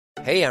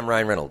Hey, I'm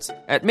Ryan Reynolds.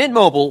 At Mint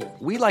Mobile,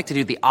 we like to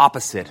do the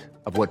opposite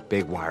of what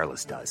Big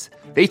Wireless does.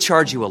 They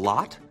charge you a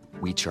lot,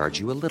 we charge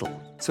you a little.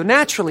 So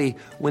naturally,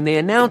 when they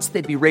announced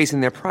they'd be raising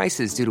their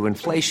prices due to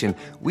inflation,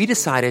 we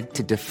decided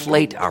to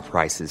deflate our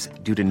prices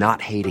due to not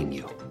hating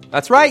you.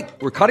 That's right.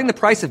 We're cutting the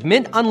price of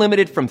Mint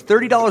Unlimited from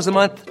 $30 a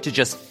month to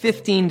just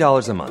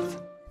 $15 a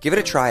month. Give it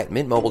a try at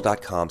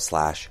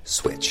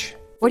mintmobile.com/switch.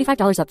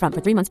 $45 up front for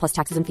 3 months plus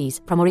taxes and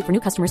fees. Promo rate for new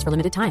customers for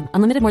limited time.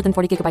 Unlimited more than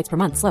 40 gigabytes per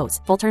month. Slows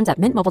full terms at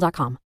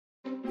mintmobile.com.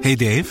 Hey,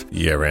 Dave.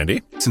 Yeah,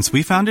 Randy. Since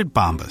we founded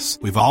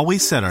Bombas, we've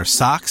always said our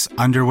socks,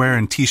 underwear,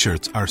 and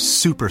T-shirts are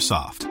super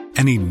soft.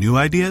 Any new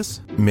ideas?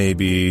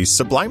 Maybe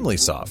sublimely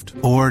soft.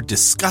 Or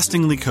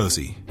disgustingly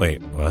cozy.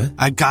 Wait, what?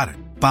 I got it.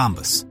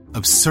 Bombas.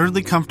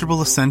 Absurdly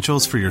comfortable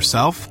essentials for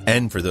yourself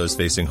and for those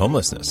facing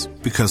homelessness.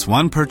 Because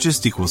one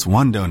purchased equals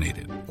one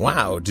donated.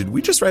 Wow, did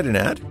we just write an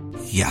ad?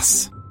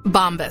 Yes.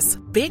 Bombas.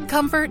 Big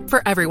comfort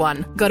for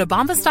everyone. Go to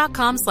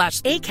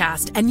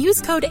bombas.com/ACAST and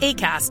use code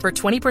ACAST for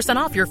 20%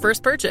 off your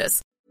first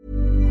purchase.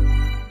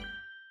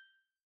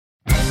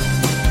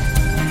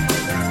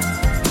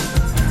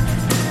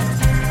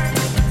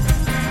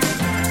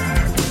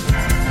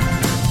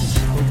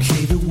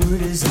 Okay, the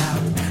word is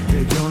out.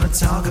 They're gonna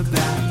talk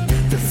about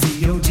the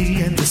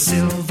VOD and the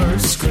silver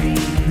screen.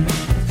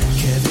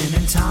 Kevin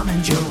and Tom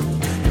and Joe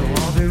know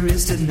all there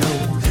is to know,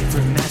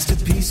 from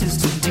masterpieces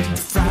to deep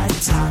fried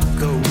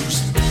tacos.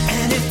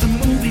 And if the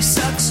movie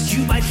sucks,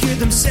 you might hear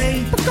them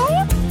say,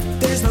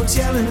 there's no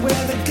telling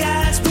where the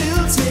guys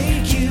will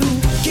take you.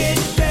 Get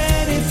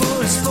ready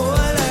for a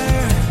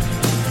spoiler.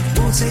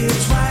 Won't say it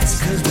twice,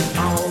 cause we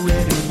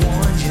already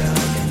warned you.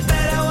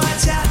 Better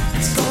watch out,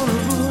 it's gonna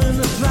ruin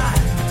the plot.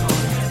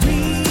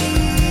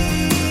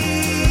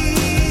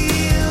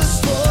 Real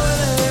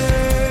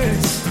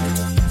spoilers.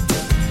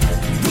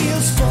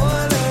 Real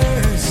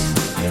spoilers.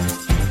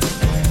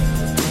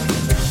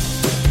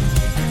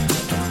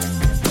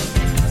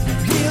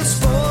 Real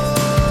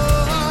spoilers.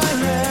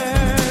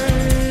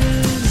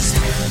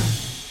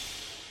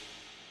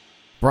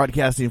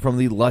 Broadcasting from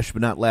the lush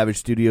but not lavish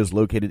studios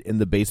located in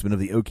the basement of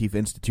the O'Keefe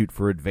Institute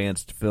for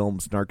Advanced Film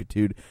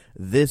Snarkitude,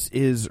 this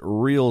is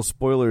Real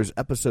Spoilers,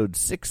 episode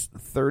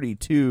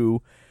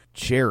 632,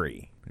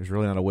 Cherry. There's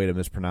really not a way to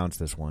mispronounce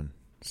this one.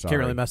 Sorry. Can't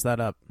really mess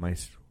that up.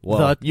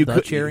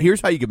 Cherry?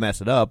 Here's how you can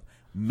mess it up.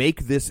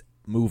 Make this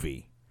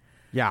movie.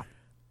 Yeah.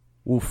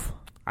 Oof.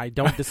 I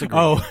don't disagree.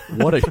 Oh,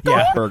 what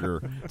a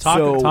burger.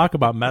 Talk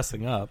about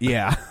messing up.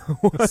 Yeah.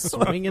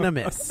 Swing and a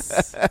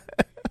miss.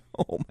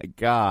 Oh, my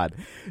God.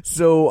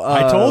 So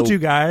I told you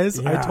guys.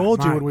 Yeah, I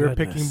told you my when we were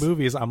goodness. picking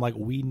movies, I'm like,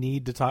 we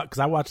need to talk, because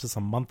I watched this a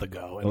month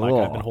ago, and like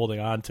I've been holding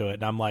on to it,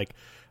 and I'm like,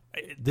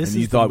 this and is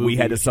you thought the we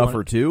movie had to if you suffer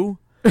want- too?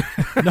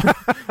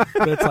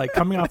 But it's like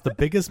coming off the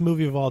biggest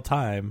movie of all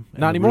time. And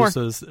Not anymore.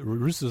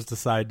 Russo's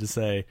decide to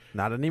say,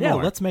 Not anymore. yeah,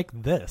 let's make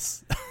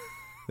this.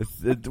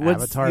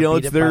 Avatar you know,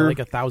 beat it's it by their like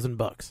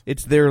 $1,000.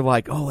 it's their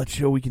like, oh, let's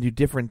show we can do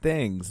different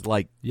things.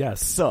 Like,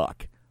 Yes.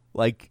 suck.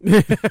 Like,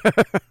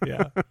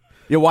 Yeah.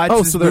 you watch.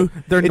 Oh, this so movie,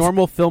 they're it's-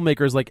 normal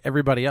filmmakers like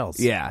everybody else.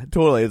 Yeah,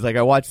 totally. It's like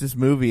I watched this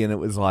movie and it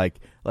was like,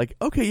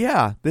 okay,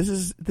 yeah, this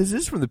is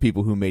from the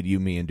people who made You,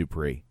 Me, and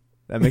Dupree.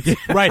 That makes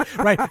right.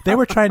 They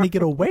were trying to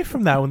get away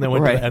from that when they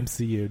went Right. to the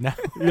MCU. Now,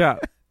 Yeah.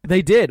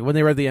 They did when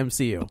they were at the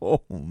MCU.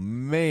 Oh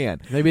man,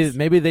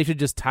 Maybe they should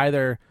just tie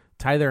their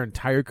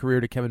entire career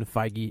to Kevin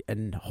Feige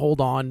and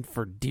hold on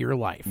for dear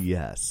life.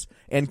 yes.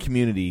 And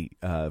Community.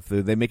 If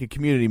they make a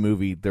Community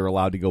movie, they're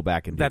allowed to go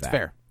back and do That's that.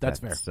 fair. That's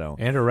fair. So,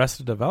 and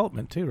Arrested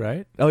Development too,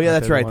 right? oh yeah, Aren't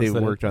that's the right. ones They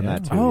that- worked on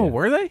that too. Oh, yeah.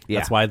 were they? Yeah.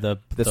 That's why the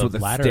with the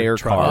ladder stair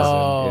trucks cars. and-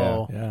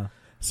 Oh. yeah.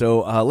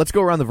 So let's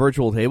go around the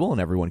virtual table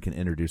and everyone can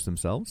introduce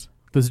themselves.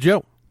 This is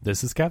Joe.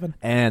 This is Kevin.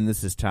 And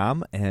this is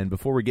Tom. And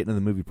before we get into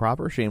the movie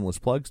proper, shameless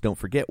plugs, don't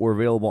forget we're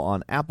available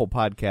on Apple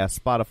Podcasts,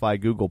 Spotify,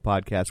 Google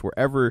Podcasts,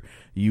 wherever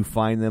you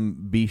find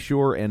them. Be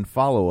sure and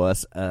follow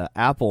us.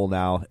 Apple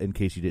now, in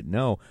case you didn't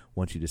know,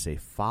 wants you to say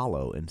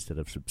follow instead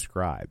of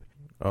subscribe.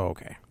 Oh,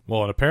 okay.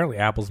 Well, and apparently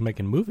Apple's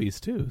making movies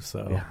too.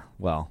 So Yeah.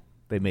 Well,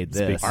 they made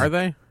this. Are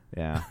they?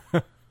 Yeah.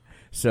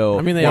 So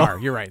I mean, they are.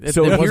 You're right. It was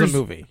a here's-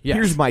 movie. Yes.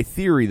 Here's my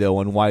theory, though,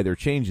 on why they're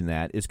changing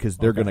that is because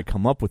they're Okay. going to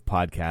come up with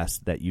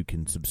podcasts that you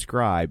can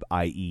subscribe,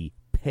 i.e.,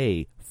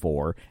 pay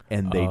for,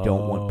 and they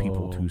don't want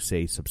people to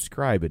say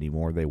subscribe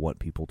anymore. They want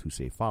people to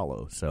say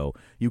follow. So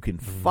you can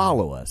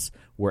follow us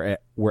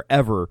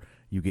wherever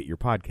you get your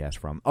podcast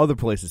from. Other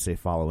places say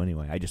follow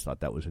anyway. I just thought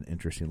that was an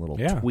interesting little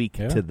tweak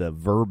to the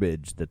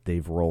verbiage that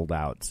they've rolled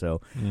out.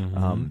 So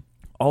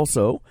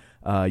also,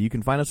 you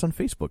can find us on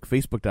Facebook,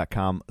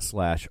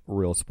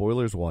 facebook.com/Real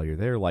Spoilers. While you're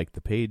there, like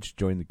the page,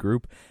 join the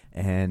group.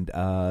 And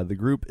the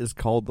group is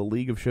called the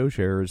League of Show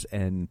Sharers.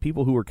 And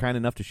people who were kind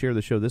enough to share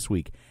the show this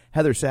week: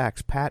 Heather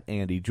Sachs, Pat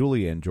Andy,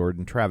 Julianne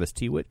Jordan, Travis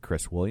Tewitt,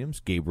 Chris Williams,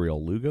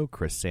 Gabriel Lugo,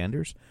 Chris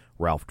Sanders,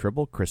 Ralph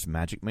Tribble, Chris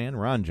Magic Man,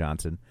 Ron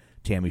Johnson,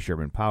 Tammy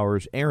Sherman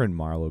Powers, Aaron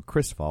Marlowe,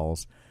 Chris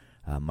Falls,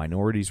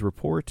 Minorities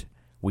Report.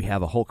 We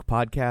have a Hulk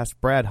podcast,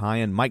 Brad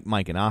Hyan,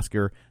 Mike and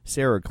Oscar,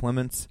 Sarah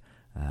Clements,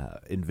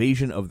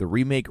 Invasion of the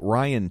Remake,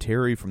 Ryan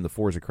Terry from the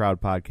Forza Crowd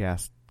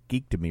podcast,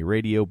 Geek to Me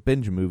Radio,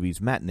 Binge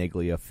Movies, Matt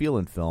Naglia, Feel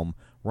and Film,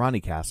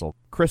 Ronnie Castle,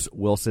 Chris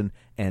Wilson,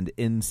 and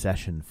In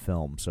Session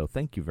Film. So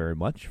thank you very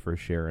much for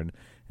sharing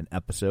an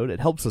episode. It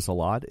helps us a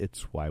lot.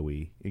 It's why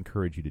we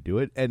encourage you to do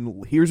it.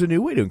 And here's a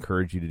new way to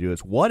encourage you to do it.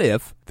 What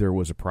if there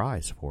was a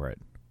prize for it?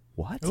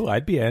 What? Oh,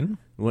 I'd be in.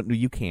 Well,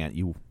 you can't.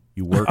 You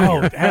work Oh,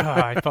 here.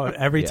 I thought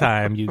every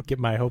time you get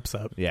my hopes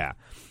up. Yeah.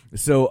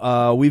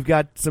 So we've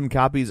got some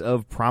copies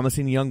of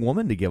Promising Young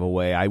Woman to give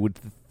away. I would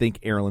think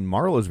Erilyn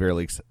Marlowe is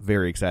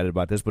very excited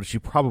about this, but she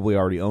probably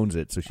already owns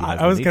it, so she has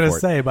I was going to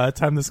say, by the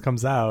time this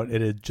comes out,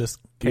 it had just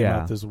came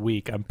out this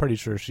week. I'm pretty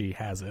sure she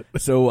has it.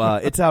 So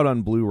it's out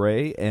on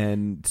Blu-ray,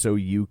 and so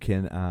you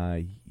can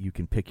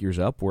pick yours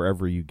up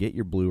wherever you get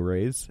your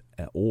Blu-rays,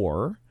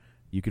 or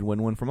you can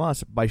win one from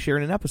us by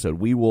sharing an episode.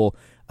 We will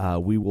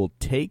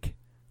take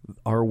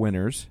our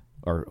winners,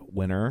 or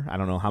winner. I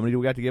don't know, how many do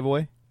we got to give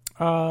away?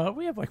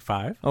 We have like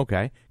 5.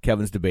 Okay.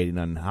 Kevin's debating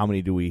on how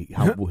many do we...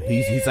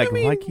 he's like, I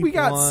mean, we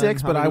got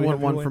 6, but I want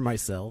want one for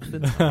myself.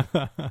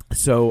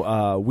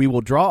 So we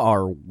will draw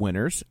our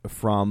winners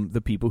from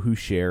the people who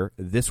share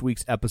this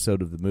week's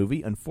episode of the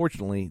movie.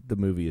 Unfortunately, the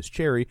movie is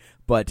Cherry,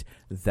 but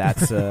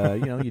that's,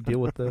 you deal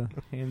with the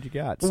hand you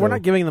got. Well, so. we're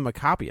not giving them a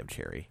copy of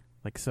Cherry.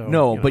 Like so.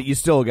 No, but you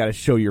still got to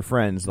show your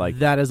friends, like...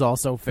 That is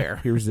also fair.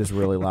 Here's this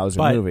really lousy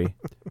But- movie.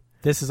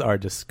 This is our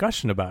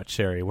discussion about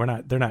Cherry.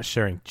 They're not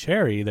sharing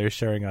Cherry. They're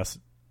sharing us,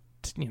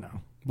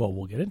 well,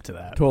 we'll get into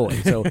that.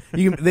 Totally. So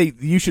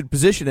you should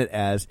position it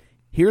as,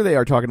 here they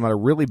are talking about a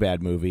really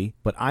bad movie,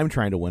 but I'm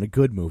trying to win a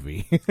good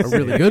movie. A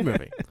really good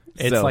movie.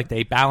 It's So- like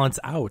they balance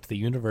out. The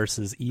universe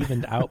is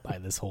evened out by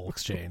this whole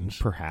exchange.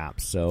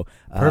 Perhaps. So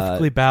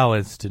Perfectly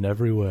balanced in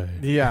every way.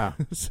 Yeah.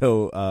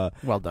 So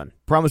Well done.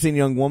 Promising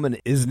Young Woman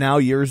is now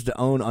yours to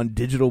own on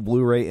digital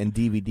Blu-ray and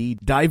DVD.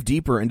 Dive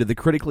deeper into the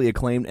critically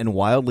acclaimed and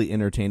wildly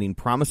entertaining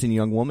Promising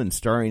Young Woman,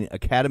 starring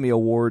Academy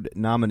Award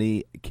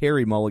nominee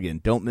Carey Mulligan.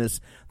 Don't miss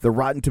the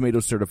Rotten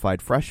Tomatoes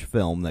certified fresh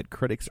film that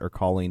critics are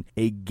calling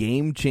a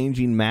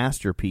game-changing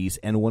masterpiece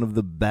and one of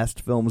the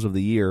best films of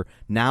the year,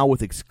 now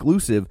with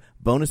exclusive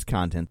bonus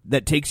content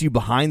that takes you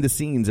behind the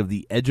scenes of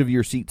the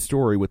edge-of-your-seat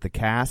story with the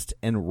cast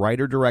and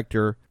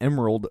writer-director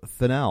Emerald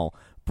Fennell.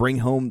 Bring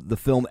home the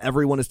film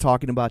everyone is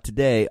talking about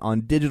today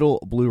on digital,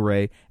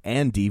 Blu-ray,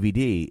 and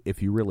DVD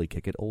if you really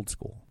kick it old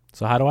school.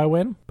 So how do I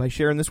win? By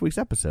sharing this week's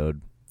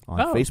episode on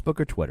Facebook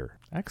or Twitter.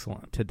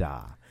 Excellent.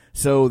 Ta-da.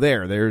 So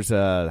there's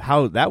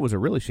how that was a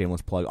really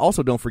shameless plug.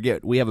 Also, don't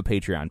forget, we have a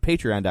Patreon,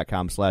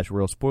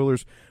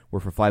 patreon.com/realspoilers,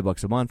 where for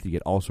 $5 a month, you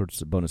get all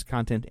sorts of bonus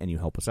content, and you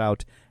help us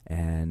out,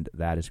 and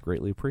that is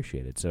greatly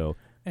appreciated. So,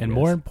 And yes.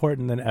 more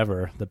important than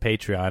ever, the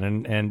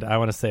Patreon. And I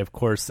want to say, of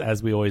course,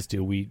 as we always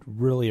do, we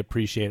really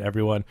appreciate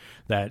everyone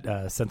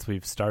that since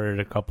we've started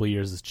a couple of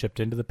years has chipped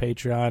into the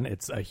Patreon.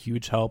 It's a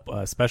huge help,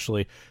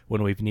 especially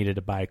when we've needed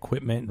to buy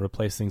equipment and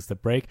replace things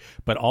that break.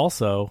 But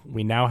also,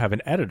 we now have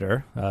an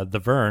editor, the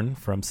Vern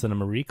from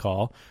Cinema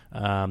Recall.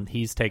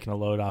 He's taken a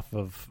load off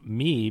of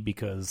me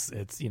because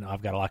it's,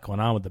 I've got a lot going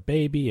on with the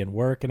baby and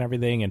work and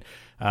everything.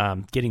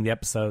 And getting the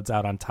episodes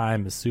out on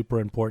time is super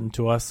important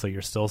to us. So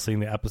you're still seeing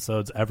the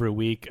episodes every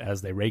week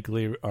as they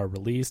regularly are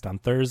released on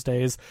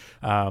Thursdays.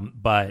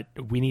 But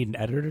we need an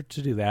editor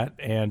to do that.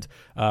 And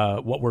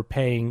what we're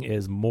paying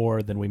is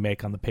more than we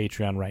make on the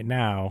Patreon right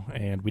now.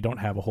 And we don't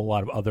have a whole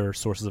lot of other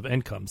sources of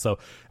income. So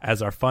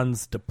as our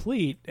funds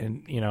deplete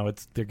and,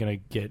 they're going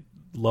to get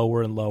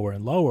lower and lower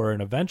and lower,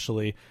 and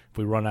eventually if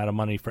we run out of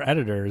money for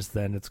editors,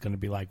 then it's going to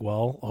be like,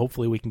 well,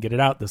 hopefully we can get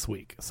it out this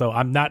week. So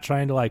I'm not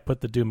trying to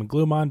put the doom and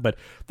gloom on, but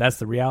that's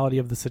the reality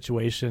of the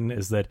situation,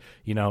 is that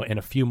in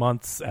a few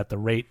months, at the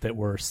rate that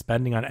we're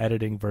spending on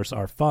editing versus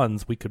our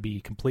funds, we could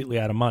be completely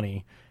out of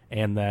money.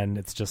 And then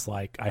it's just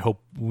like, I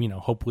hope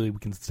hopefully we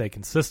can stay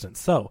consistent.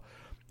 So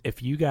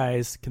if you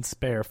guys can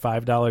spare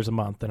 $5 a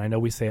month, and I know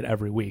we say it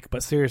every week,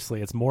 but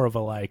seriously, it's more of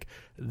a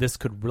this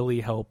could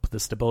really help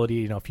the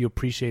stability. If you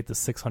appreciate the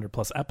 600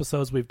 plus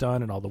episodes we've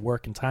done and all the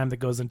work and time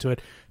that goes into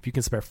it, if you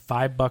can spare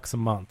 $5 a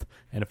month,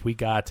 and if we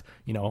got,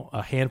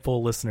 a handful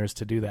of listeners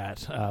to do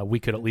that,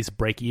 we could at least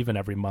break even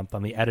every month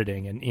on the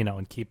editing and,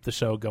 and keep the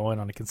show going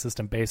on a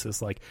consistent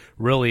basis.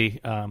 Really,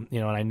 and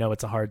I know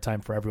it's a hard time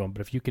for everyone,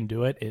 but if you can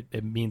do it,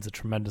 it means a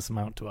tremendous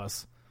amount to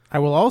us. I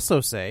will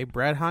also say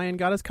Brad Hyan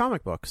got his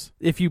comic books.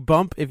 If you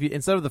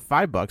instead of the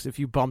 $5, if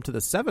you bump to the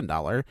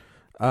 $7,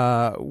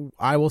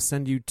 I will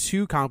send you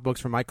 2 comic books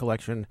from my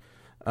collection.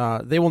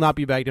 They will not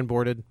be bagged and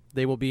boarded.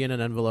 They will be in an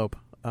envelope.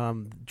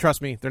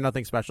 Trust me, they're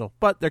nothing special,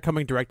 but they're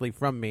coming directly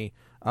from me.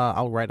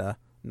 I'll write a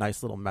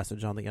nice little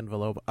message on the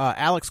envelope.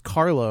 Alex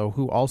Carlo,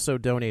 who also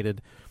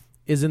donated,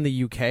 is in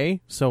the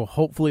UK, so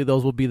hopefully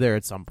those will be there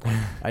at some point.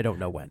 I don't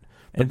know when,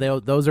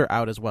 but those are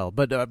out as well.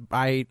 But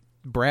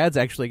Brad's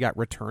actually got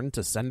returned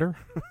to sender,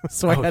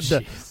 so I had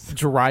to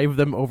drive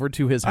them over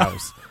to his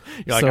house.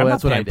 You're so I'm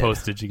that's not what I paying did.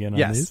 postage again on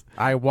yes, these.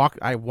 I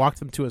walked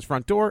them to his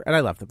front door, and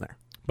I left them there.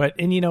 But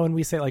and when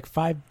we say like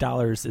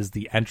 $5 is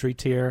the entry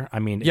tier, I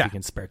mean, if Yeah. you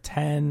can spare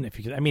 10, if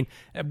you can, I mean,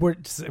 we're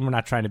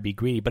not trying to be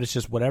greedy, but it's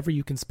just whatever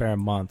you can spare a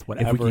month, If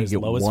whatever we can is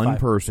get low as one 5.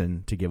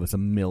 person to give us $1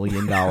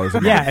 million a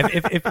month, Yeah,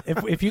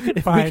 if you could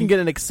If find, we can get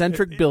an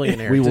eccentric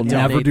billionaire, we will to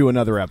never donate- do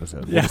another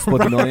episode. We'll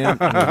split the million.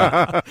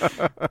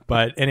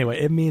 But anyway,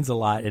 it means a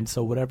lot, and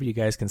so whatever you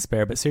guys can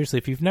spare. But seriously,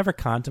 if you've never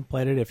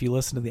contemplated, if you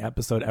listen to the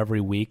episode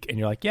every week and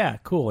you're like, yeah,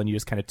 cool, and you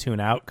just kind of tune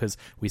out because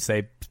we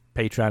say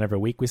Patreon every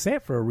week, we say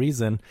it for a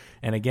reason.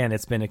 And again,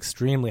 it's been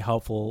extremely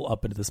helpful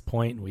up until this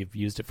point, and we've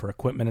used it for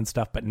equipment and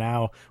stuff. But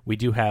now we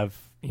do have,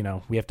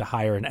 we have to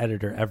hire an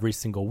editor every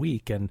single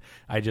week, and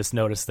I just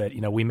noticed that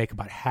we make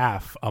about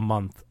half a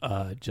month.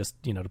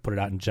 Just to put it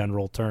out in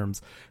general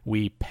terms,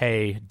 we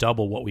pay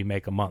double what we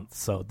make a month,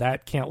 so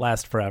that can't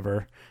last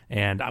forever.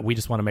 And we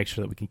just want to make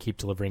sure that we can keep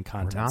delivering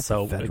content. We're not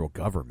so the federal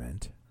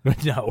government.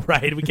 No,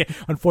 right? We can't.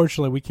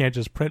 Unfortunately, we can't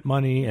just print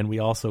money, and we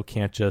also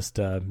can't just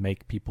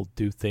make people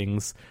do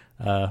things.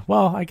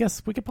 Well, I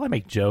guess we could probably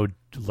make Joe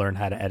learn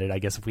how to edit, I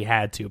guess, if we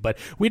had to, but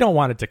we don't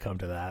want it to come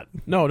to that.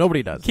 No,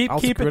 nobody does. Keep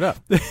screw it up.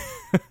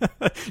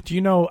 Do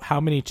you know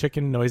how many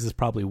chicken noises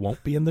probably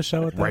won't be in the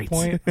show at that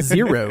point?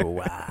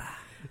 0.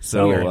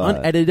 So We're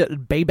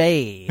unedited,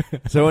 baby.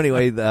 So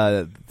anyway,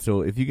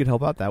 so if you could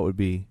help out, that would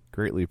be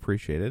greatly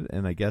appreciated.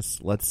 And I guess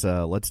let's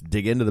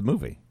dig into the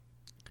movie.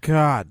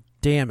 God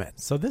damn it.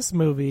 So this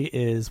movie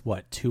is,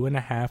 what,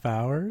 2.5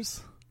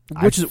 hours?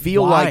 Which I is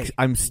feel why? like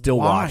I'm still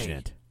Why? watching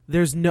it.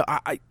 There's no...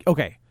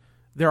 okay.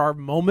 There are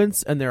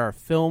moments and there are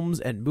films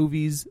and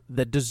movies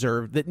that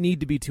need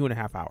to be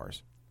 2.5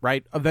 hours,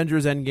 right?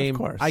 Avengers Endgame, Of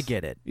course. I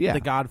get it. Yeah.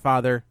 The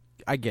Godfather,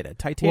 I get it.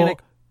 Titanic,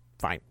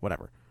 fine,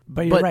 whatever.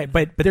 But you're right.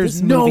 But there's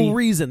this no movie-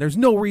 reason. There's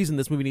no reason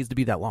this movie needs to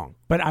be that long.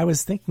 But I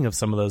was thinking of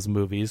some of those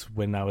movies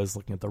when I was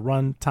looking at the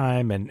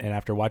runtime and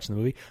after watching the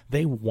movie.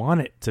 They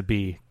want it to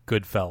be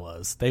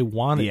Goodfellas. They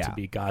want it to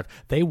be God.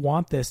 They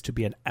want this to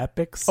be an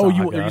epic saga.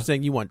 Oh, you're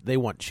saying they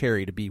want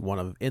Cherry to be one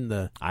of in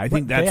the... I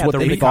think But, that's yeah, what the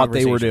they thought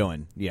they were conversation.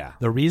 doing. Yeah.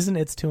 The reason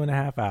it's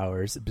 2.5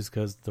 hours is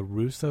because the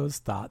Russos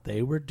thought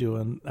they were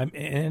doing,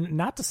 and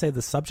not to say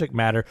the subject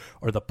matter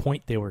or the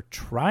point they were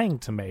trying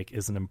to make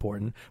isn't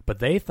important, but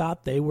they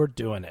thought they were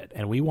doing it.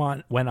 And we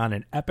went on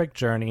an epic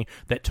journey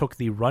that took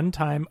the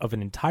runtime of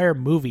an entire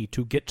movie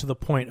to get to the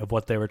point of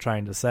what they were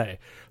trying to say.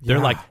 They're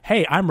like,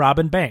 hey, I'm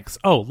Robin Banks.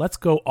 Oh, let's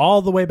go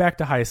all the way back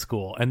to high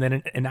school. And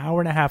then an hour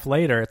and a half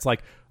later, it's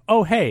like,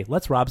 oh, hey,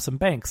 let's rob some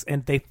banks.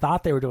 And they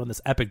thought they were doing this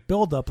epic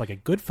build-up, like a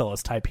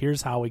Goodfellas type,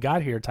 here's how we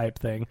got here type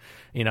thing,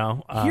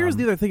 Here's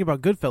the other thing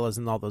about Goodfellas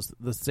and all those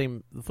the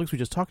flicks we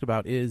just talked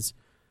about is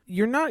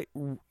you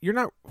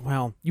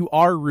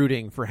are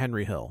rooting for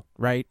Henry Hill,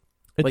 right?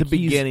 At Like, the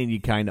beginning, you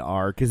kind of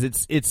are, because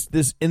it's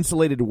this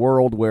insulated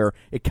world where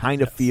it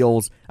kind of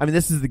feels... I mean,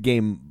 this is the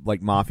game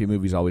like mafia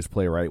movies always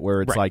play, right?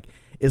 Where it's like,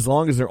 as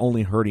long as they're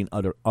only hurting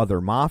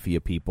other mafia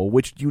people,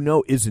 which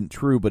isn't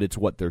true, but it's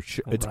what they're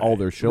it's all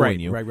they're showing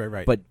you.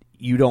 Right. But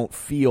you don't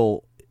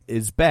feel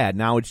as bad.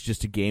 Now it's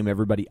just a game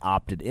everybody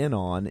opted in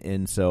on,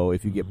 and so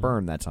if you get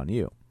burned, that's on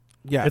you.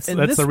 Yeah,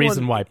 That's the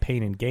reason why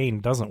Pain and Gain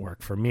doesn't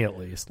work for me, at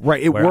least.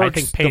 Right, it Where I works.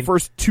 think Pain, the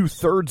first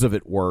 2/3 of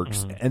it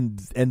works, and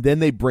then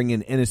they bring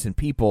in innocent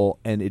people,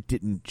 and it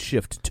didn't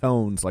shift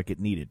tones like it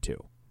needed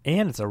to.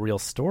 and it's a real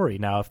story.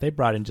 Now, if they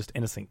brought in just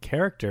innocent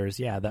characters,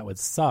 yeah, that would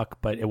suck,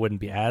 but it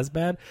wouldn't be as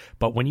bad.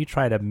 But when you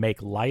try to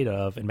make light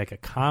of and make a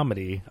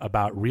comedy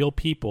about real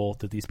people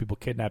that these people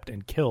kidnapped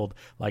and killed,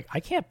 like, I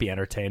can't be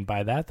entertained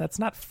by that. That's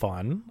not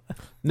fun.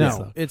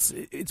 No, it's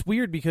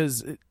weird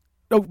because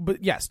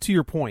but yes, to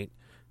your point,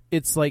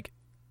 it's like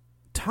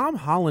Tom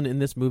Holland in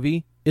this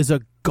movie is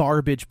a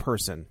garbage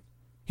person.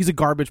 He's a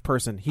garbage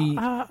person. He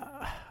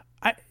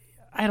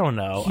I don't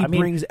know. He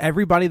brings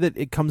everybody that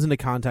it comes into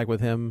contact with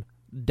him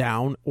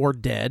down or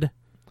dead.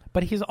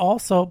 But he's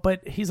also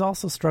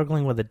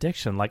struggling with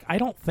addiction. Like, I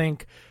don't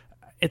think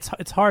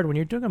it's hard when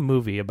you're doing a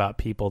movie about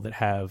people that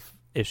have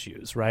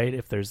issues, right?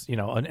 If there's, and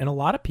a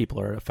lot of people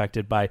are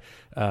affected by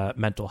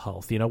mental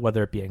health,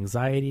 whether it be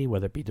anxiety,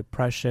 whether it be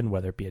depression,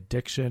 whether it be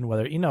addiction,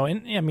 whether,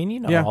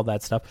 all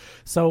that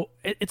stuff. So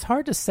it's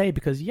hard to say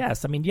because,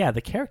 yes,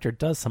 the character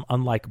does some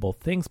unlikable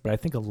things, but I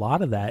think a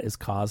lot of that is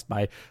caused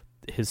by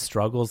his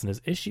struggles and his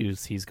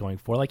issues he's going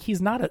for. Like, he's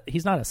not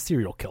a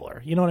serial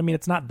killer. You know what I mean?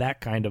 It's not that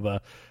kind of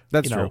a,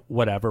 that's true.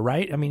 Whatever,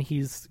 right?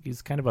 He's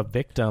kind of a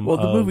victim. Well,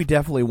 the movie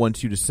definitely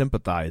wants you to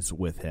sympathize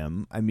with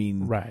him.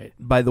 Right.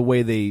 By the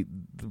way they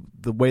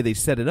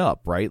set it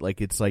up, right?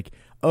 Like, it's like,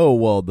 oh,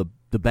 well,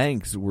 the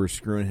banks were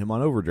screwing him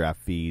on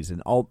overdraft fees,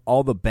 and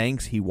all the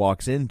banks he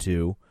walks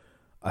into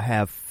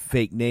have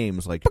fake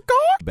names like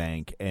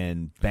Bank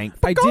and Bank.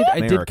 I did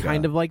America.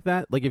 kind of like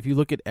that. Like, if you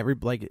look at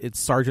it's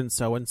Sergeant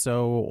so and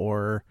so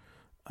or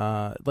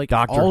like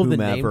Dr. all of the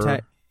whomever.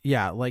 name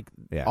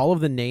all of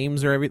the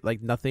names are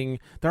nothing.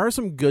 There are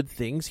some good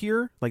things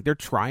here. Like, they're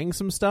trying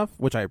some stuff,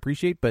 which I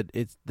appreciate, but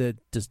it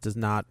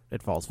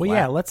falls Well, flat.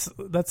 yeah,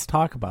 let's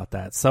talk about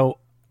that. So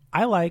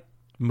I like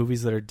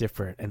movies that are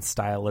different and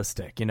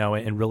stylistic,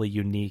 and really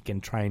unique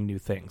and trying new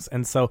things.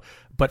 And so,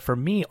 but for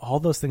me, all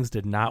those things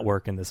did not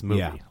work in this movie.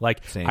 Yeah,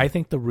 like, same. I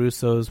think the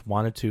Russos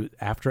wanted to,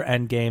 after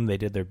Endgame, they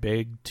did their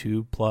big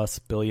 $2+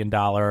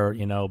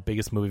 billion,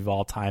 biggest movie of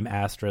all time,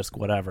 asterisk,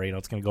 whatever,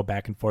 it's going to go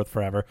back and forth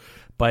forever.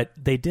 But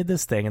they did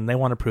this thing and they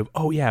want to prove,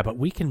 oh yeah, but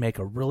we can make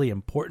a really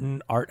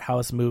important art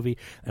house movie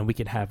and we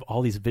can have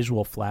all these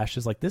visual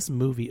flashes. Like, this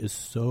movie is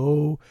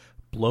so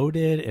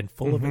bloated and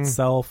full of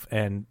itself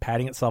and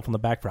patting itself on the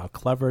back for how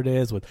clever it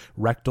is with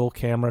rectal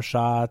camera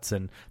shots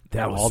and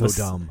That was all so the,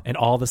 dumb. and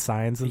all the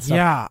signs and stuff.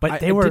 Yeah, but I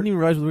they were didn't even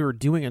realize what we were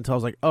doing until I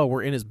was like, oh,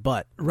 we're in his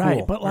butt. right.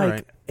 Cool. But All like,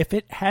 right. if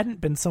it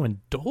hadn't been so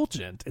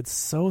indulgent, it's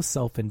so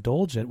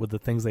self-indulgent with the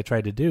things they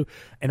tried to do.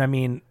 And I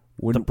mean,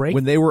 When, the break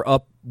when they were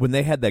up, when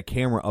they had that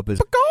camera up,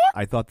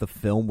 I thought the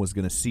film was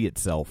going to see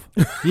itself.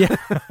 Yeah.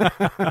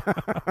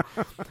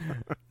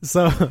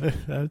 So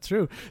that's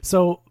true.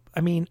 So I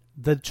mean,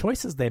 the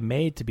choices they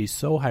made to be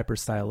so hyper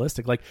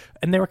stylistic, like,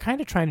 and they were kind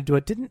of trying to do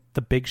it. Didn't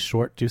The Big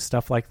Short do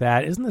stuff like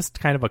that? Isn't this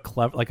kind of a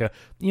clever, like a,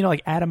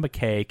 like Adam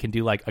McKay can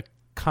do like a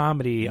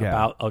comedy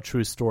about a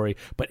true story,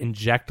 but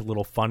inject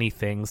little funny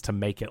things to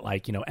make it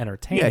like,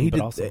 entertaining. Yeah, he but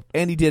did, also,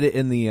 and he did it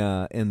in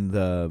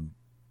the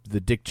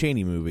Dick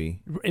Cheney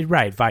movie.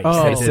 right, Vice.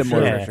 Oh, Had a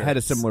similar sure. had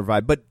a similar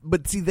vibe,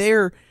 but see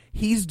there,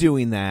 he's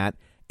doing that.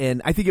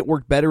 And I think it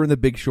worked better in The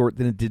Big Short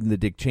than it did in the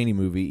Dick Cheney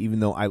movie, even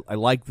though I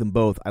like them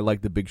both. I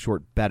like The Big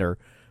Short better.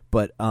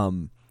 But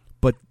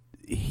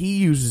he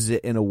uses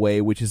it in a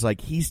way which is like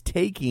he's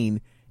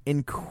taking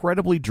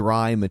incredibly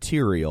dry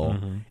material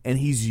and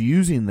he's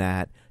using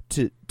that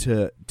to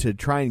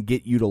try and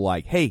get you to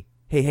like, hey,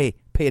 pay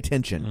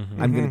attention.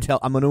 I'm going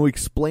to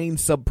explain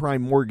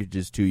subprime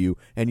mortgages to you,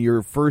 and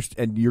you're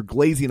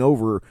glazing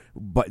over,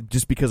 but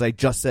just because I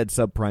just said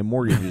subprime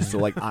mortgages. So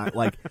like,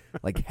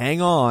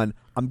 hang on,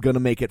 I'm going to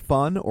make it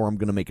fun, or I'm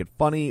going to make it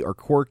funny or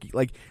quirky.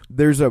 Like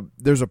there's a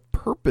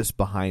purpose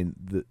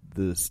behind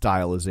the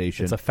stylization.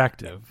 It's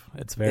effective.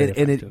 It's very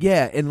effective.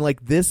 And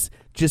like this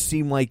just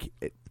seemed like.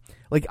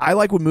 Like, I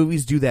like when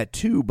movies do that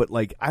too, but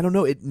like, I don't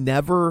know,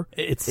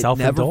 it's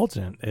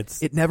self-indulgent.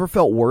 It never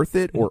felt worth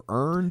it or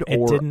earned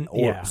or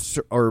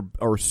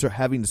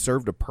having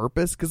served a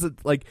purpose, because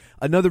it's like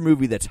another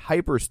movie that's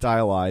hyper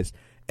stylized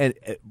and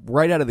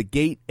right out of the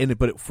gate,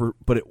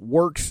 but it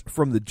works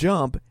from the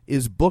jump,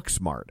 is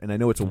Booksmart. And I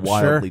know it's a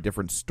wildly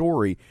different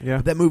story,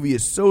 but that movie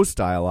is so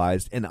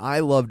stylized, and I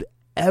loved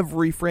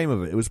every frame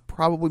of it. It was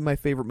probably my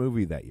favorite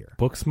movie that year.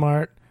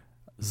 Booksmart,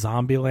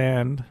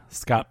 Zombieland,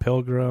 Scott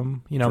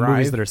Pilgrim, Drive.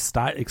 movies that are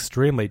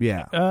extremely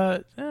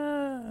Drive.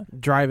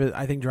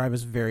 I think Drive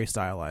is very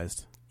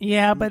stylized.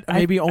 Yeah, but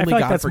maybe I only feel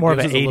like God that's more of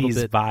an Forgives is a little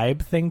 80s bit-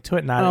 vibe thing to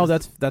it. Not No,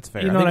 as- that's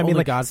fair. You know I what I think mean? only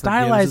Like, God Forgives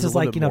stylized is a is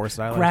little like, bit more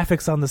stylized.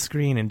 graphics on the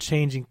screen and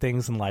changing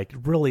things and like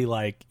really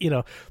like,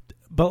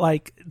 but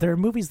like there are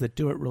movies that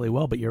do it really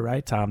well. But you're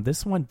right, Tom.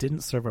 This one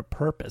didn't serve a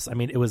purpose. I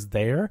mean, it was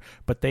there,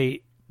 but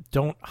they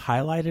don't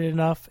highlight it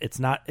enough. It's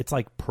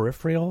like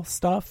peripheral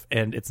stuff,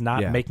 and it's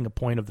not making a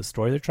point of the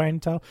story they're trying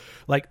to tell.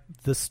 Like,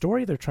 the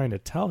story they're trying to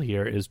tell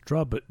here is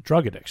drug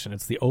addiction.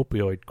 It's the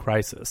opioid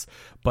crisis,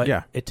 but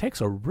it takes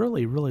a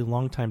really, really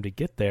long time to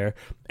get there.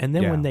 And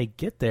then when they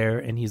get there,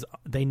 and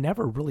they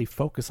never really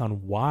focus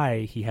on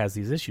why he has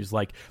these issues.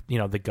 Like,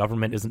 the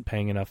government isn't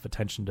paying enough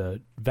attention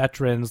to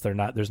veterans.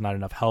 There's not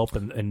enough help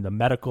in the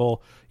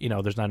medical,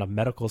 there's not enough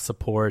medical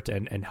support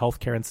and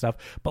healthcare and stuff.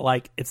 But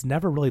like, it's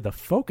never really the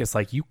focus.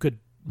 Like, you could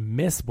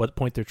miss what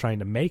point they're trying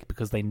to make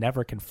because they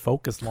never can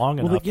focus long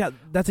enough. Yeah,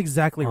 that's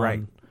exactly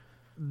right.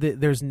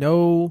 There's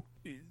no...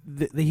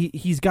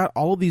 he's got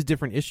all of these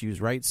different issues,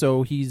 right?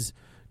 So he's...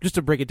 Just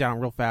to break it down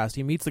real fast,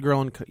 he meets this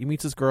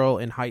girl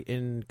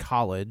in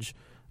college.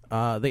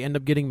 They end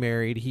up getting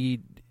married.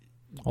 He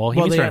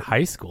meets her in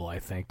high school, I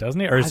think, doesn't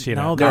he? Or is she in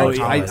college?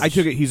 I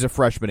took it. He's a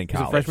freshman in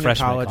college. He's a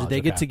freshman in college.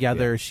 They get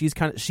together.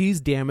 Yeah.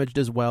 She's damaged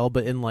as well,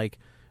 but in like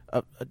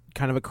a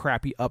kind of a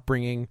crappy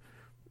upbringing.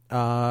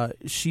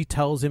 She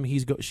tells him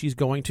she's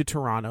going to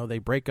Toronto. They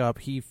break up.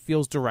 He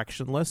feels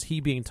directionless.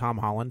 He, being Tom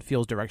Holland,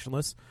 feels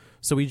directionless.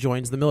 So he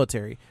joins the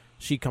military.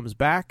 She comes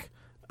back.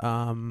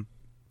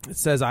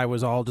 Says I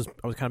was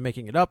kind of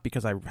making it up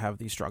because I have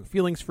these strong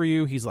feelings for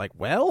you. He's like,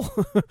 well,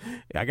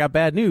 I got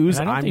bad news.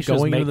 And I don't think she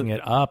was making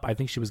it up. I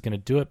think she was going to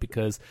do it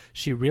because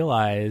she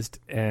realized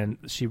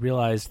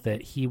that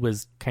he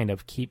was kind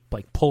of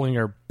pulling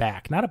her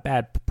back. Not a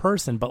bad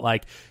person, but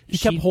like he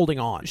kept holding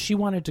on. She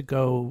wanted to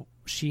go.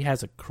 She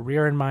has a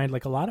career in mind.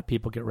 Like, a lot of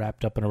people get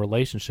wrapped up in a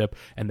relationship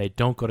and they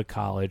don't go to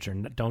college or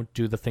don't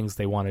do the things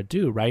they want to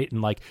do, right?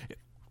 And like,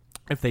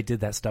 if they did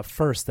that stuff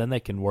first, then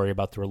they can worry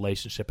about the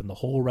relationship and the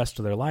whole rest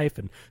of their life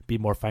and be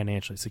more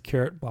financially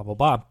secure, blah, blah,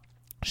 blah.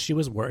 She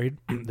was worried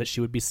that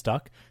she would be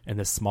stuck in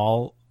this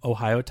small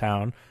Ohio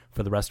town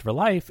for the rest of her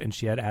life, and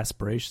she had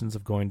aspirations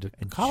of going to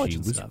college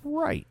and stuff.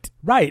 Right.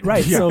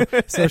 Yeah.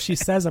 So she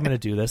says, I'm going to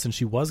do this, and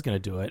she was going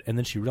to do it, and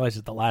then she realized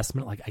at the last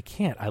minute, like, I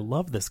can't. I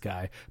love this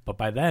guy, but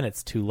by then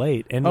it's too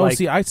late. And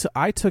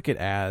I took it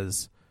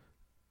as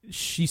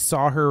she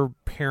saw her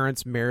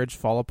parents' marriage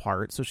fall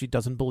apart, so she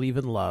doesn't believe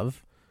in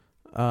love.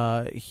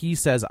 he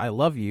says, "I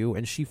love you,"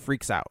 and she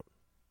freaks out.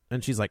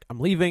 And she's like, "I'm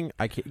leaving.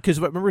 I can't." Because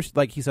remember,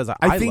 like he says,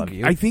 I love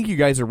you. I think you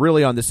guys are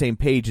really on the same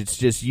page. It's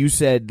just you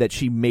said that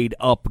she made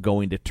up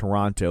going to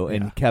Toronto,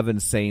 and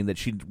Kevin's saying that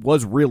she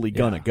was really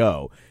gonna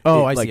go.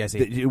 Oh, I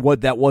see.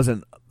 That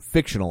wasn't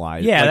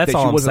fictionalized. Yeah, that's that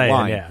all she I'm wasn't saying.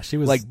 lying. Yeah, she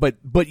was like,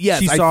 but yes,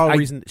 she saw a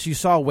reason. She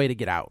saw a way to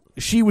get out.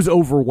 She was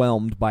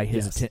overwhelmed by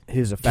his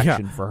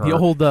affection for her. The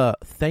old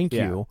thank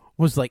you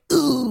was like,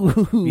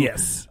 ooh,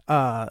 yes.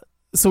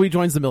 So he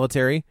joins the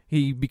military.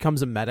 He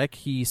becomes a medic.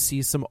 He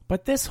sees some.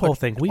 But this whole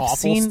thing,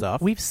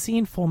 we've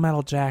seen Full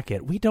Metal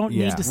Jacket. We don't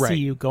need to see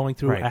you going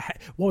through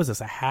what was this,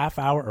 a half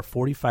hour or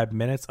 45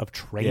 minutes of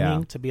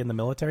training to be in the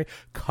military?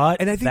 Cut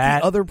and I think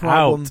that the other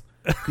problem.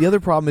 out. The other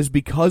problem is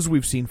because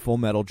we've seen Full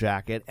Metal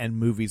Jacket and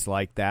movies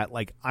like that.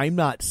 Like, I'm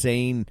not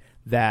saying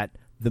that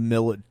the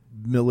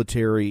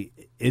military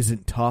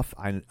isn't tough.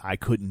 I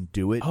couldn't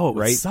do it. Oh, it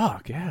would right?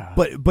 suck. Yeah.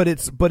 But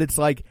it's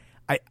like.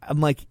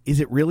 I'm like, is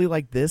it really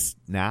like this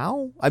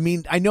now? I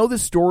mean, I know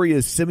this story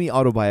is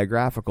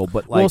semi-autobiographical,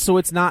 but like... Well, so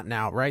it's not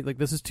now, right? Like,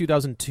 this is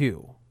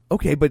 2002.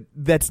 Okay, but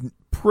that's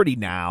pretty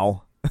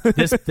now.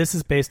 This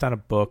is based on a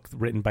book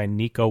written by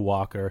Nico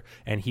Walker,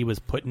 and he was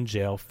put in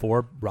jail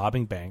for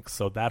robbing banks.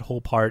 So that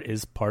whole part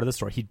is part of the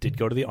story. He did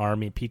go to the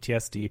army,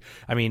 PTSD.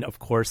 I mean, of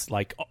course,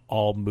 like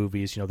all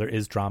movies, there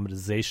is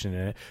dramatization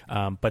in it.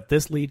 But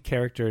this lead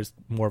character is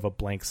more of a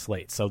blank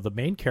slate. So the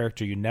main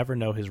character, you never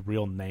know his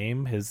real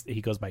name.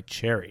 He goes by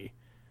Cherry,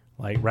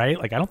 right?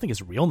 Like I don't think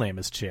his real name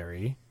is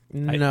Cherry.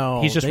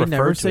 No, he's just they referred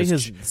never to say as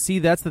his. See,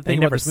 that's the thing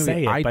they about never this movie.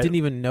 say it, I but- didn't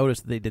even notice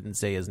that they didn't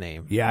say his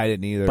name. Yeah, I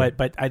didn't either.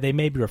 But they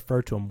maybe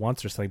refer to him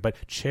once or something. But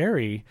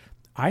Cherry,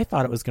 I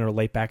thought it was going to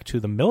relate back to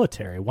the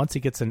military. Once he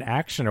gets in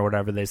action or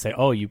whatever, they say,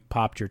 "Oh, you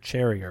popped your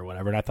cherry" or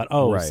whatever. And I thought,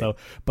 "Oh, Right. so,"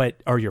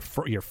 or your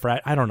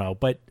frat. I don't know,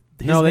 but.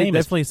 His No, they name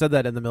is- definitely said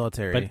that in the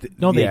military. But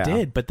they Yeah.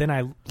 did. But then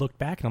I looked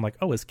back and I'm like,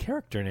 oh, his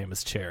character name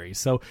is Cherry.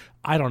 So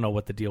I don't know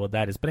what the deal with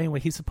that is. But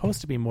anyway, he's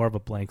supposed to be more of a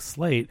blank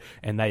slate,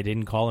 and they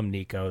didn't call him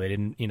Nico. They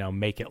didn't,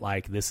 make it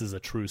like this is a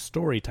true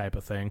story type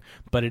of thing.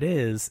 But it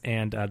is,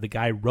 and the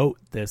guy wrote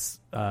this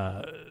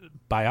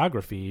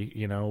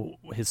biography,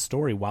 his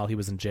story while he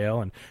was in jail,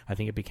 and I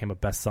think it became a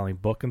best-selling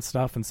book and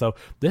stuff. And so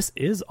this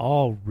is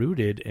all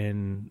rooted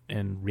in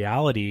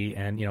reality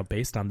and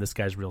based on this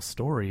guy's real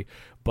story.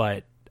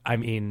 But I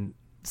mean,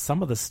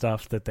 some of the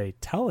stuff that they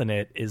tell in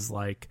it is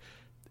like,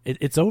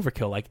 it's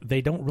overkill. Like,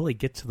 they don't really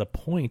get to the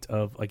point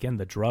of, again,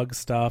 the drug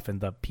stuff and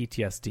the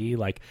PTSD.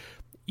 Like,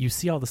 you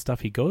see all the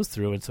stuff he goes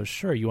through, and so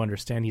sure, you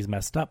understand he's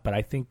messed up, but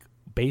I think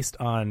based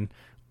on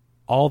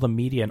all the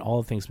media and all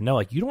the things we know,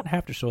 like, you don't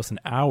have to show us an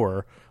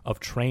hour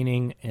of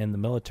training in the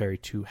military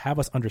to have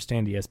us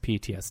understand he has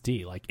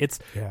PTSD. Like, it's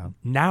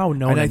now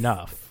known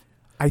enough.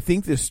 I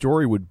think this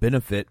story would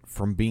benefit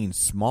from being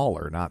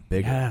smaller, not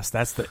bigger. Yes,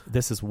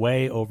 this is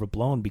way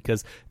overblown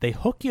because they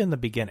hook you in the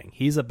beginning.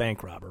 He's a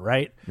bank robber,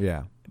 right?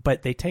 Yeah.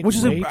 But they take Which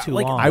is way too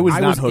long. I was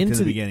not hooked in into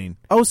the beginning.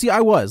 Oh, see,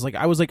 I was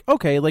like,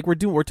 okay, like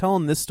we're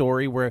telling this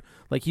story where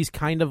like he's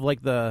kind of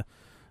like the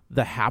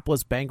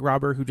hapless bank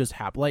robber who just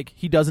like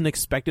he doesn't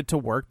expect it to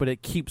work, but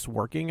it keeps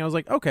working. I was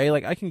like, okay,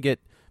 like I can get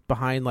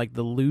behind like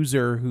the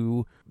loser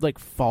who like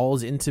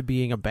falls into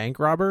being a bank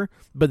robber,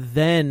 but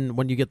then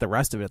when you get the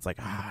rest of it, it's like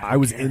I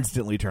was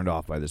instantly turned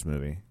off by this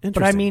movie.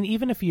 But I mean,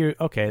 even if you're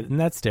okay, and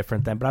that's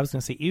different then. But I was going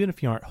to say, even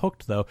if you aren't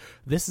hooked, though,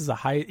 this is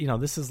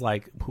this is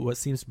like what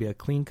seems to be a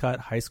clean-cut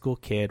high school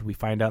kid. We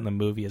find out in the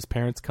movie his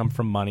parents come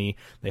from money.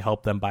 They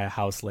help them buy a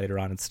house later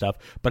on and stuff.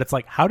 But it's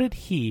like, how did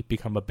he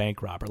become a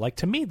bank robber? Like,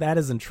 to me, that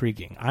is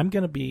intriguing. I'm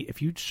going to be,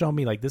 if you show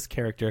me like this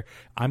character,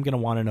 I'm going to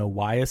want to know,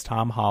 why is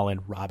Tom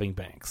Holland robbing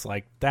banks?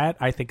 Like, that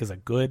I think is a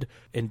good,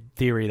 in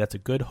theory, that's a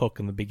good hook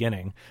in the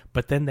beginning.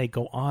 But then they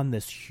go on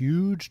this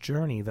huge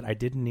journey that I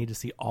didn't need to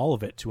see all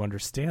of it to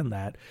understand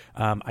that.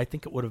 I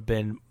think it would have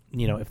been,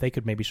 if they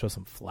could maybe show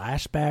some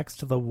flashbacks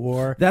to the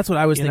war. That's what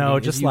I was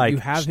thinking. Just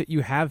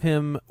you have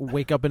him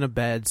wake up in a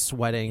bed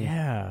sweating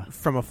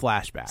from a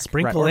flashback.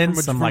 Sprinkle right? in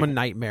from some a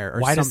nightmare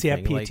or why something. Does he have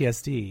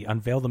PTSD?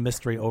 Unveil the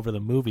mystery over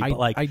the movie.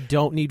 I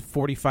don't need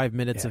 45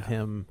 minutes of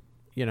him.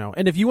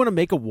 And if you want to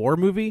make a war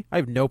movie, I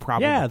have no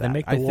problem with that. Then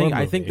make the war movie.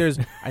 I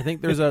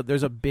think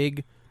there's a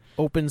big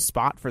open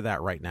spot for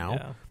that right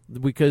now.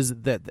 Because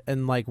that,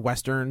 and like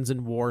westerns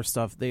and war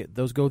stuff,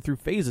 those go through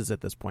phases at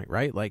this point,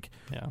 right? Like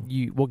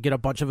we'll get a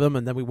bunch of them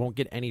and then we won't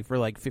get any for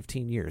like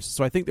 15 years.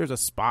 So I think there's a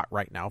spot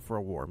right now for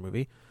a war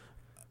movie.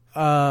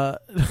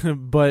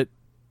 But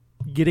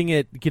getting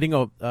a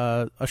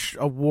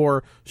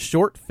war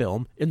short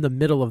film in the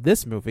middle of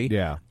this movie,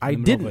 I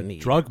didn't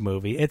need drug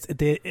movie.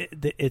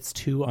 It's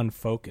too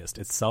unfocused.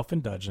 It's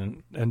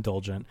self-indulgent.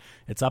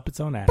 It's up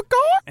its own ass,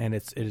 and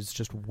it is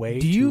just way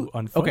too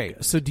unfocused. Okay,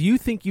 so do you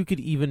think you could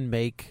even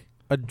make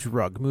a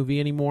drug movie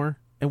anymore?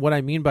 And what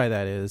I mean by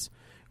that is,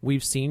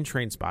 we've seen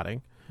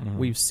Trainspotting,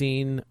 we've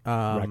seen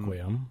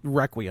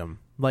Requiem.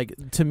 Like,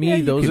 to me, Yeah,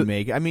 you those can are,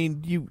 make. I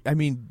mean,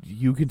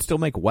 you can still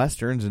make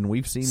westerns, and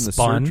we've seen The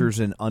Spun. Searchers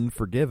and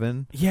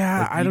Unforgiven. yeah,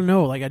 Like, I don't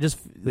know. Like, I just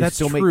They that's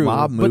still true. make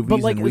mob movies, but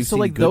like, and we've so seen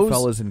like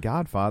Goodfellas and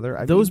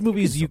Godfather. those mean,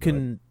 movies, you still do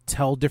can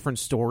tell different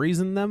stories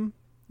in them.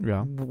 it.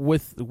 Yeah.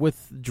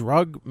 With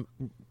drug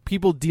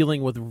people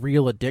dealing with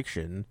real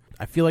addiction.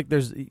 I feel like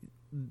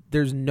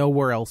there's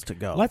nowhere else to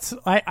go.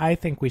 I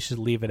think we should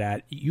leave it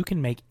at you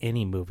can make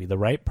any movie. The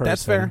right person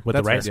That's fair. with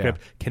That's the right fair.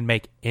 script can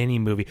make any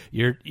movie.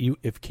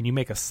 Can you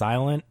make a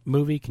silent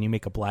movie? Can you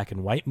make a black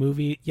and white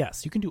movie?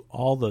 Yes, you can do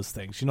all those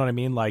things. You know what I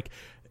mean? Like,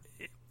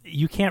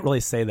 you can't really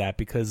say that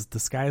because the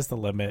sky's the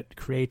limit.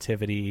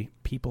 Creativity,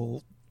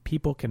 people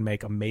can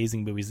make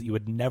amazing movies that you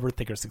would never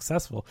think are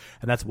successful,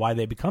 and that's why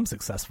they become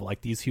successful.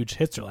 Like, these huge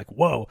hits are like,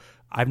 whoa,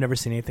 I've never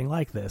seen anything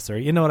like this, or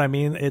you know what I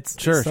mean? It's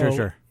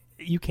Sure.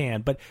 You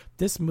can, but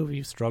this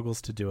movie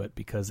struggles to do it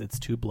because it's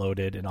too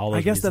bloated and all those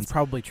I guess reasons. that's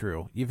probably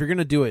true. If you're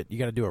gonna do it, you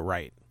got to do it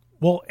right.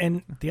 Well,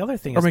 and the other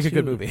thing Or is make a too-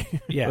 good movie.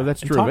 Yeah, Well,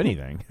 that's and true of talking-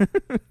 anything.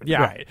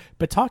 Yeah. Right.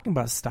 But talking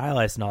about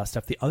stylized and all that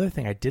stuff, the other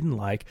thing I didn't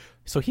like,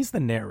 so he's the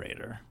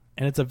narrator,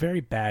 and it's a very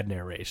bad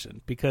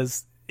narration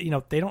because,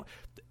 they don't,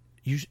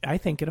 I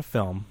think in a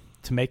film,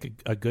 to make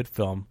a good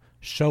film,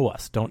 show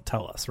us, don't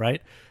tell us,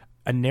 right?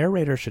 A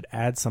narrator should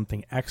add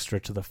something extra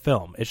to the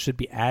film. It should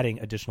be adding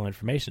additional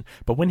information.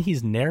 But when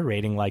he's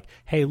narrating, like,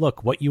 hey,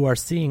 look, what you are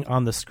seeing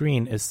on the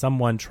screen is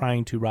someone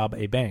trying to rob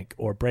a bank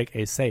or break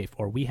a safe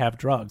or we have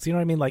drugs. You know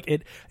what I mean? Like,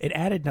 it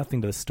added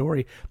nothing to the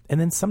story. And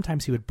then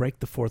sometimes he would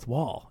break the fourth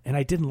wall, and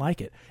I didn't like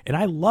it. And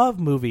I love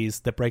movies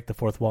that break the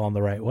fourth wall in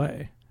the right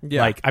way.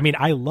 Yeah. Like, I mean,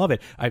 I love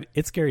it.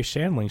 It's Gary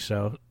Shandling's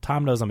show.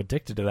 Tom knows I'm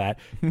addicted to that.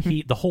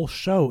 The whole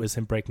show is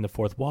him breaking the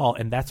fourth wall,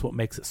 and that's what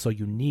makes it so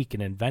unique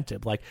and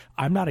inventive. Like,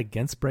 I'm not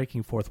against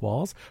breaking fourth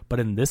walls, but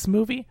in this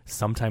movie,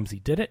 sometimes he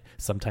did it,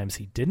 sometimes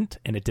he didn't,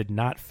 and it did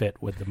not fit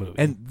with the movie.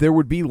 And there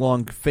would be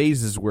long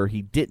phases where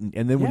he didn't,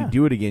 and then when Yeah. you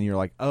do it again, you're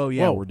like, oh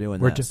yeah, Whoa, we're doing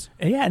we're this. just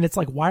and it's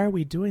like, why are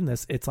we doing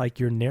this? It's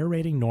like you're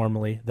narrating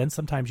normally, then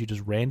sometimes you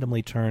just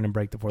randomly turn and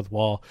break the fourth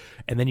wall,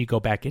 and then you go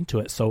back into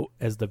it. So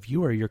as the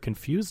viewer, you're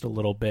confused a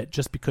little bit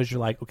just because you're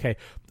like, okay,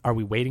 are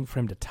we waiting for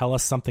him to tell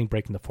us something,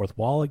 breaking the fourth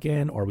wall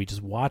again, or are we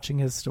just watching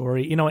his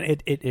story?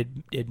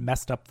 It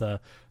messed up the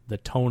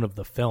tone of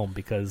the film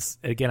because,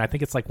 again, I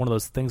think it's like one of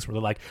those things where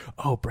they're like,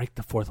 oh, break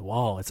the fourth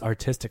wall, it's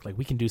artistic, like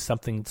we can do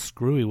something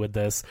screwy with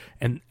this,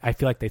 and I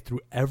feel like they threw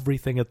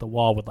everything at the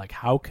wall with like,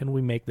 how can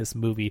we make this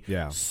movie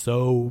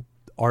so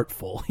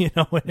artful, and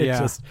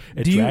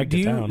it dragged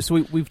it down.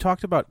 So we've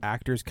talked about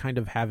actors kind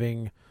of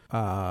having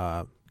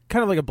kind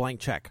of like a blank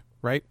check,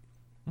 right?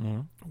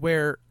 Mm-hmm.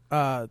 Where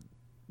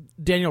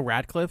Daniel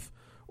Radcliffe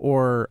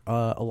or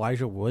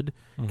Elijah Wood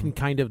can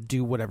kind of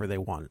do whatever they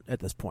want at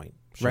this point,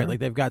 right? Like,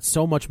 they've got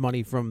so much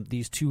money from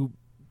these two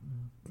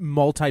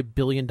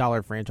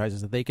multi-billion-dollar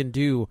franchises that they can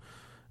do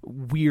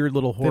weird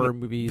little horror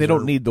movies. They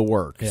don't need the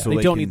work. Yeah. So They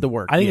don't can- need the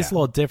work. I think it's a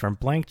little different.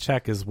 Blank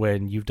check is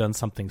when you've done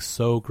something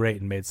so great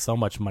and made so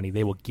much money,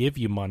 they will give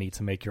you money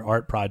to make your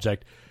art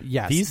project.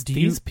 Yes.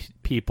 These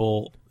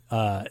people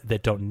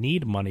that don't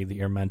need money that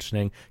you're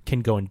mentioning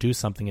can go and do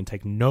something and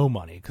take no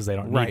money because they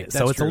don't need Right, it. So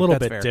that's it's true. a little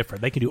That's bit fair.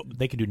 different.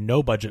 They can do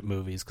no budget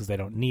movies because they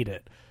don't need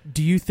it.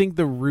 Do you think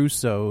the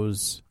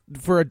Russos,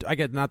 I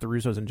guess not the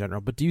Russos in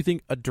general, but do you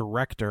think a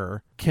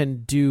director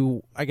can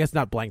do, I guess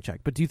not blank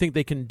check, but do you think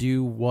they can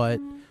do what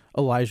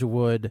Elijah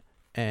Wood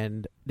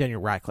and Daniel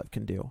Radcliffe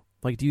can do?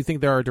 Like, do you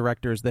think there are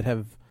directors that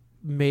have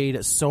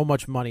made so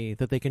much money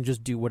that they can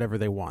just do whatever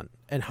they want,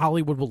 and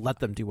Hollywood will let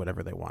them do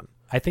whatever they want?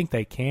 I think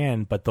they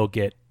can, but they'll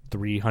get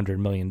 $300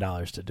 million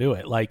to do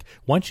it. Like,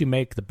 once you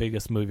make the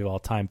biggest movie of all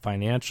time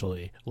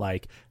financially,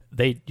 like,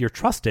 you're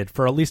trusted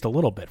for at least a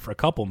little bit for a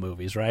couple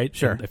movies, right?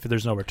 Sure. And if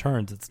there's no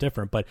returns, it's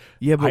different. But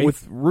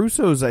with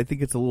Russo's, I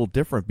think it's a little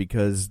different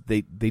because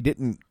they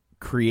didn't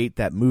create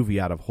that movie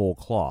out of whole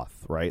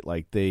cloth, right?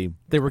 Like they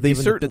were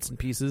given certain- bits and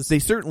pieces. They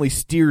certainly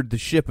steered the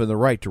ship in the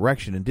right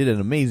direction and did an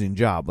amazing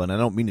job, and I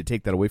don't mean to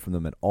take that away from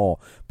them at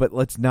all, but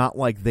let's not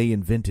like they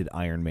invented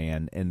Iron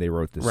Man and they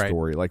wrote this Right.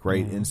 story, like,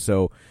 right? And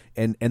so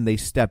and they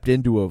stepped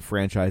into a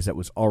franchise that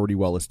was already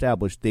well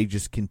established. They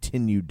just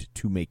continued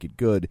to make it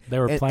good. they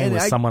were And- playing and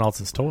with I- someone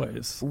else's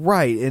toys.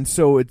 Right, and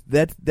so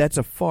that's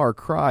a far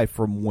cry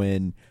from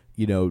when,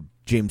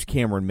 James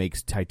Cameron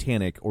makes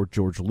Titanic or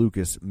George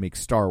Lucas makes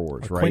Star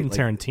Wars, Or right?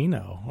 Quentin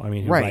Tarantino. I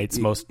mean, who Right. writes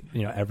most,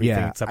 everything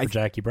Yeah, except for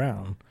Jackie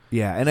Brown.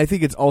 Yeah, and I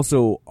think it's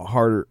also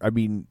harder. I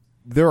mean,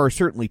 there are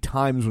certainly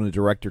times when a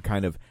director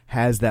kind of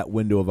has that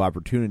window of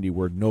opportunity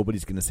where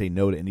nobody's going to say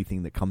no to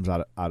anything that comes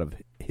out of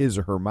his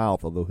or her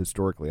mouth, although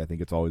historically I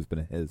think it's always been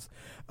a his.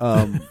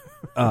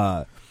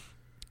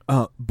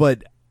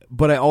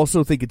 But I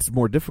also think it's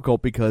more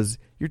difficult because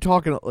you're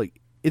talking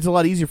like it's a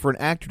lot easier for an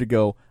actor to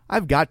go,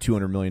 I've got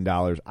 $200 million.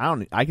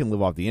 I can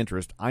live off the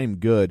interest. I'm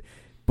good.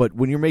 But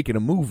when you're making a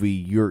movie,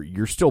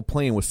 you're still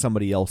playing with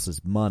somebody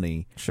else's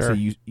money. Sure. So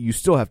you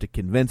still have to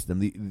convince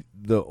them.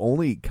 The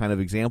only kind of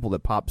example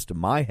that pops to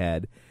my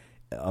head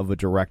of a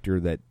director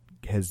that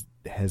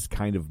has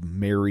kind of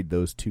married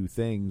those two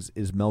things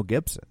is Mel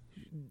Gibson.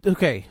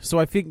 Okay, so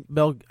I think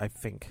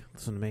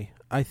listen to me.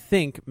 I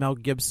think Mel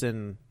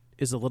Gibson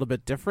is a little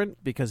bit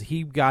different because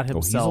he got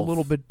himself. He's a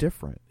little bit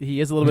different. He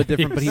is a little bit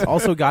different, but he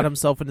also got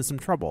himself into some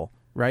trouble,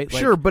 right?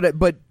 Sure,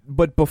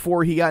 but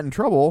before he got in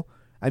trouble,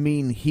 I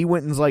mean, he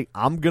went and was like,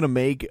 "I'm gonna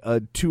make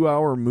a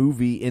 2-hour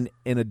movie in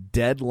a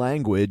dead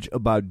language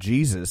about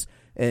Jesus,"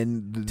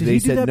 and Did they he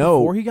said do that no.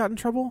 before he got in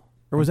trouble,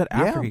 or was that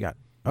after Yeah. he got?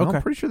 No, Okay,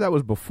 I'm pretty sure that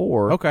was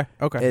before. okay.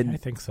 And I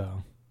think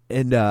so.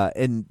 and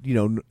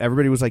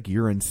everybody was like,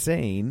 "You're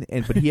insane,"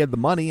 but he had the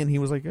money, and he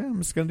was like, "I'm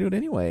just gonna do it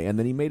anyway," and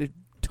then he made a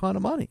ton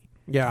of money.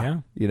 yeah.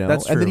 And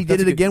That's then true. he did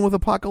That's it a good- again with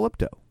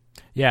Apocalypto,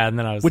 Yeah, and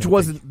then I was which gonna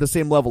wasn't the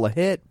same level of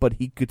hit, but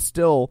he could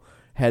still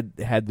had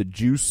the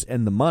juice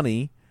and the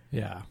money.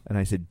 Yeah. And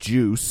I said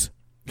juice.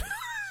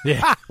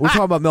 Yeah. We're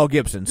talking about Mel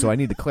Gibson, so I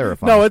need to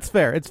clarify. No, it's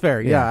fair. It's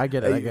fair. Yeah, I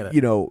get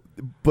it.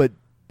 But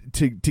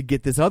to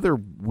get this other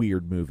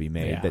weird movie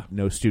made Yeah. that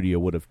no studio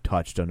would have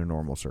touched under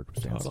normal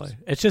circumstances.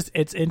 Totally.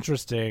 It's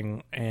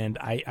interesting, and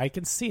I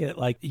can see it.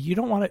 Like, you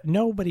don't want to.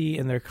 Nobody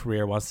in their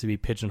career wants to be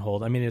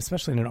pigeonholed. I mean,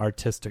 especially in an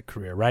artistic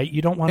career, right?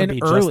 You don't want to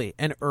be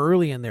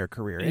early in their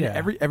career. And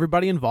Yeah.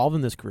 everybody involved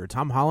in this career.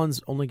 Tom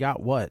Holland's only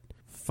got what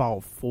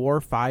 4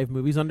 or 5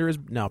 movies under his.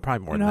 No,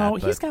 probably more. No, than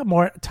that. he's got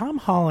more. Tom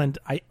Holland.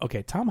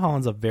 Tom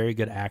Holland's a very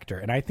good actor,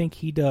 and I think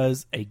he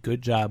does a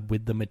good job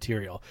with the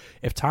material.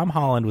 If Tom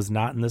Holland was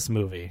not in this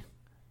movie,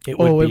 it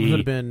would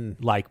have been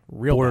like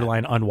real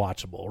borderline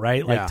unwatchable,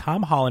 right? Like Yeah.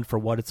 Tom Holland, for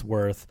what it's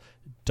worth,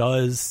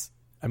 does.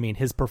 I mean,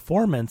 his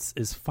performance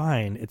is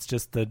fine. It's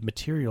just the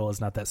material is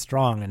not that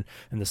strong,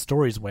 and the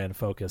story's way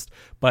unfocused.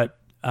 But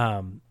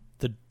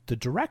the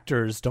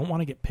directors don't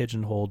want to get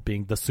pigeonholed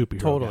being the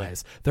superhero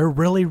guys. They're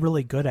really,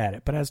 really good at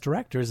it. But as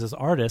directors, as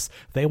artists,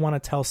 they want to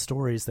tell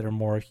stories that are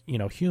more,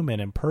 human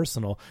and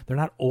personal. They're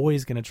not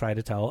always going to try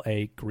to tell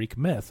a Greek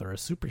myth or a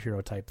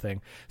superhero type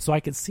thing. So I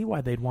can see why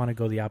they'd want to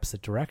go the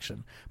opposite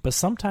direction. But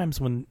sometimes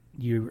when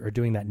you are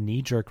doing that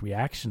knee-jerk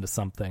reaction to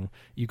something,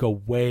 you go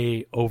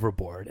way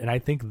overboard. And I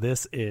think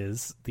this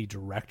is the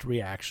direct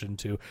reaction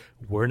to,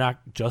 we're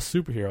not just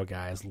superhero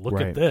guys. Look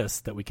Right. at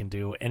this that we can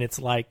do. And it's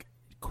like,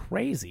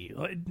 crazy.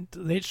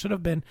 They should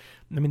have been.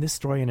 I mean, this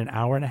story in an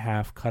hour and a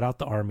half, cut out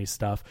the army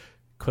stuff,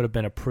 could have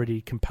been a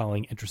pretty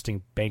compelling,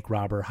 interesting bank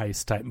robber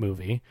heist type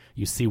movie.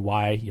 You see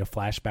why,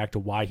 flashback to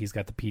why he's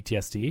got the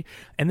PTSD,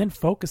 and then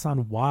focus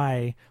on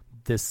why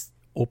this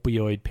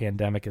opioid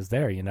pandemic is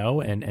there, and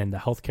the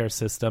healthcare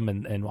system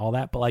and all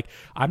that. But like,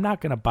 I'm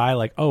not going to buy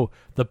like, oh,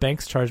 the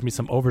banks charged me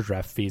some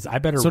overdraft fees, I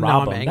better So now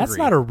rob I'm them. That's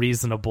angry. not a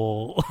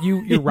reasonable.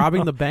 You're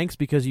robbing the banks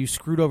because you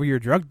screwed over your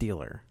drug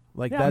dealer.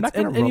 Like Yeah, I'm that's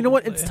not gonna and you know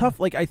what? roll- It's yeah. tough.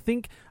 Like I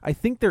think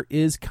there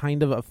is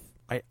kind of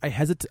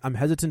I'm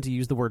hesitant to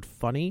use the word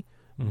funny,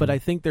 but I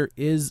think there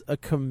is a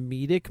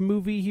comedic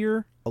movie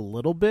here a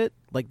little bit.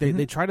 Like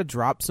they try to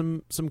drop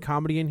some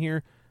comedy in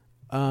here.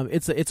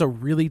 It's a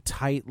really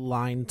tight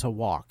line to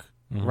walk,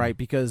 right?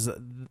 Because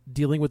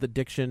dealing with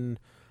addiction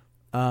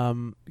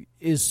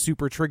is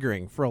super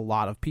triggering for a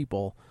lot of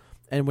people,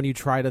 and when you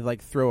try to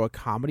like throw a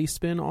comedy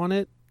spin on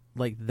it,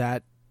 like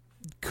that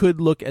could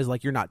look as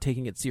like you're not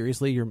taking it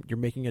seriously. You're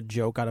making a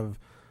joke out of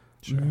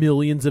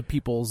millions of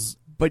people's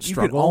But you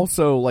struggle. could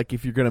also, like,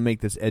 if you're going to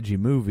make this edgy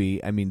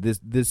movie, I mean,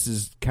 this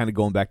is kind of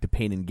going back to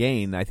Pain and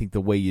Gain. I think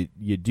the way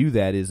you do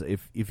that is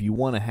if you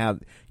want to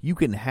have, you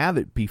can have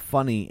it be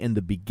funny in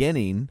the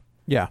beginning,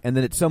 Yeah. and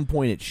then at some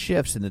point it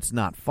shifts and it's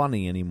not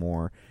funny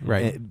anymore,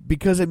 Right.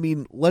 Because I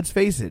mean, let's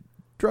face it,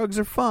 drugs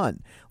are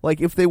fun.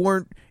 Like if they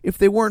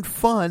weren't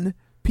fun,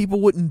 people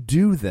wouldn't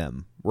do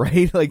them.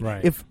 Right, like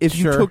Right. if you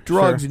Sure, took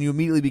drugs sure. and you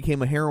immediately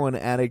became a heroin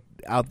addict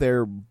out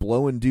there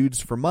blowing dudes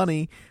for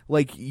money,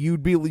 like you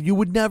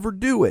would never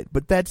do it.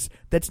 But that's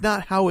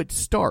not how it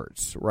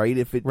starts, right?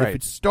 If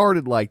it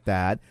started like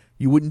that,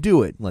 you wouldn't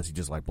do it unless you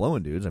just like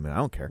blowing dudes. I mean, I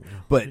don't care,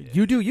 but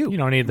You do you. You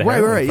don't need the Right,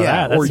 heroin right, for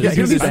yeah. that. Or That's you just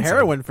you need the expensive.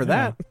 heroin for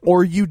that.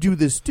 or you do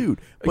this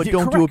dude, but Yeah,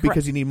 don't do it correct, because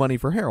correct. you need money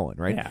for heroin,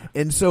 right? Yeah.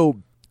 And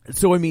so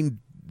I mean,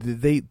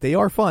 they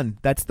are fun.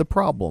 That's the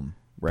problem,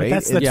 right? But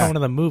that's the It's- tone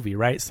of the movie,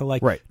 right? So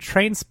like Right.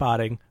 Train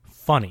Spotting,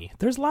 funny.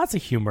 There's lots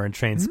of humor in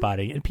Train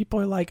Spotting, and people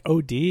are like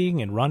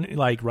ODing and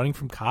running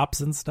from cops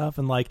and stuff.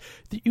 And like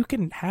you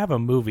can have a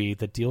movie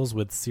that deals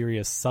with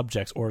serious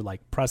subjects or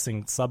like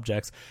pressing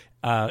subjects.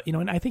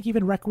 And I think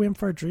even Requiem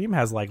for a Dream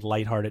has like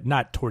lighthearted,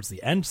 not towards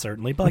the end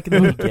certainly, but like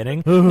in the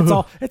beginning,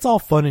 it's all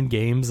fun and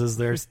games as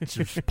there's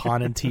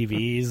pawning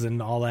TVs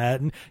and all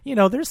that, and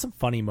there's some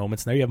funny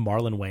moments. Now you have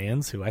Marlon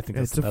Wayans, who I think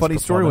It's is a the best funny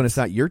story when performance. it's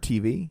not your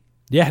TV.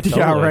 Yeah, totally.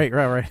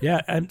 Yeah, right.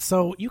 Yeah, and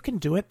so you can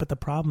do it, but the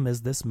problem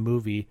is this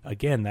movie,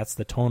 again, that's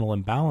the tonal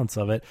imbalance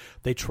of it.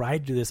 They try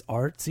to do this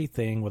artsy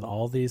thing with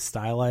all these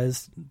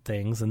stylized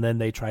things, and then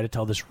they try to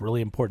tell this really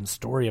important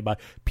story about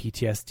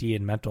PTSD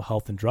and mental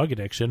health and drug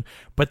addiction,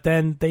 but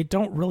then they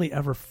don't really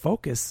ever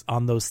focus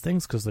on those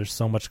things because there's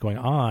so much going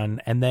on.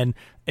 And then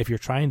if you're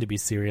trying to be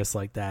serious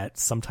like that,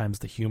 sometimes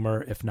the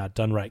humor, if not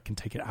done right, can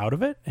take it out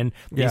of it. And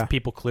these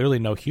people clearly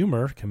know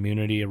humor,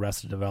 Community,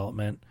 Arrested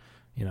Development.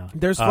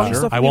 There's funny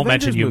stuff in I the won't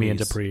mention Avengers Yumi and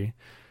movies. Dupree.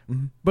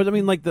 But I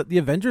mean, like the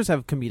Avengers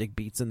have comedic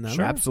beats in them.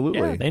 Sure,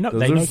 absolutely. Yeah, they know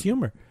Those are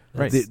humor.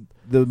 Right.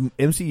 The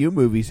MCU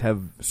movies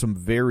have some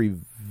very,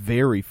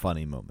 very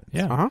funny moments.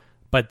 Yeah.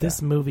 But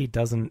this movie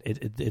doesn't.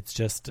 It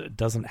just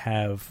doesn't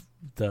have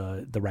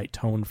the right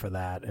tone for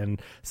that,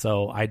 and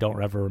so I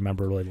don't ever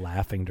remember really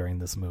laughing during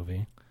this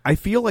movie. I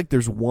feel like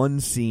there's one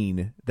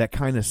scene that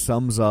kind of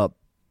sums up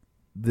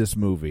this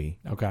movie.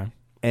 Okay.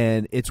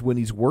 And it's when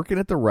he's working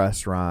at the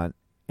restaurant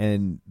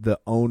and the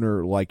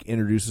owner like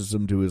introduces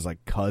him to his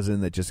like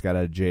cousin that just got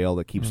out of jail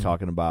that keeps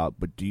talking about,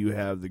 but do you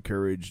have the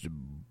courage to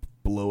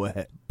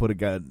put a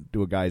gun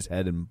to a guy's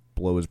head and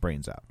blow his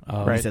brains out?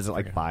 Oh, He says it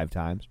like 5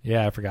 times.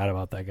 Yeah, I forgot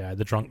about that guy,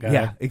 the drunk guy.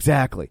 Yeah,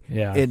 exactly.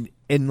 Yeah. And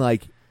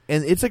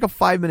it's like a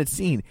 5-minute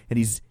scene, and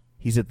he's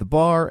at the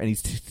bar and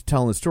he's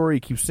telling the story. He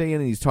keeps saying it,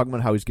 and he's talking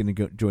about how he's going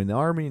to join the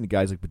army, and the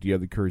guy's like, but do you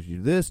have the courage to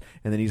do this?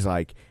 And then he's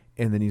like,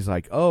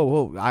 oh,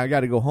 well, I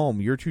got to go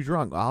home. You're too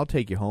drunk. I'll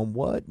take you home.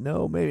 What?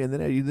 No, maybe. And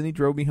then he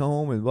drove me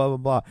home and blah, blah,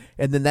 blah.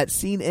 And then that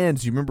scene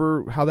ends. Do you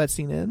remember how that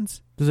scene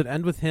ends? Does it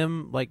end with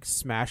him like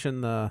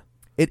smashing the...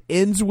 It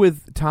ends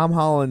with Tom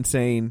Holland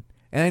saying,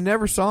 and I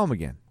never saw him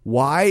again.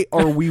 Why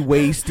are we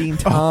wasting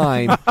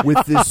time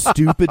with this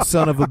stupid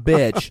son of a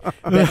bitch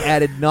that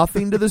added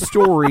nothing to the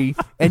story,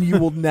 and you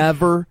will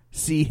never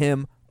see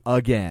him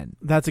again?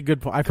 That's a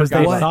good point. I Because forgot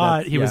they about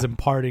thought that. he was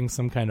imparting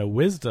some kind of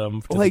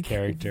wisdom to Like, the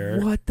character.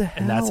 what the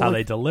And that's hell? how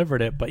they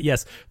delivered it. But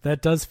yes,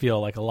 that does feel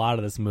like a lot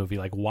of this movie.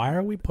 Like, why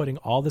are we putting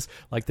all this,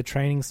 like the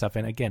training stuff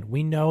in? Again,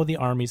 we know the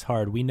Army's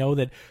hard. We know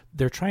that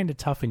they're trying to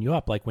toughen you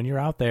up. Like when you're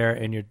out there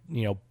and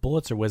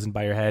bullets are whizzing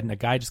by your head and a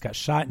guy just got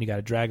shot and you got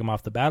to drag him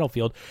off the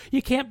battlefield,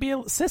 you can't be a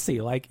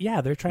sissy. Like,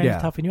 yeah, they're trying to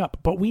toughen you up.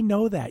 But we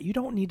know that. You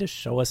don't need to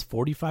show us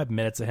 45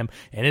 minutes of him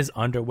in his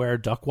underwear,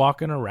 duck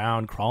walking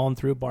around, crawling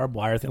through barbed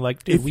wire thing.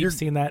 Like, dude, we've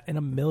seen that in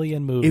a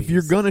million movies. If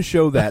you're gonna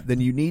show that, then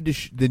you need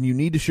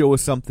to show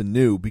us something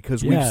new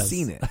because we've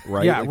seen it,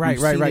 right? Yeah, Like, right. we've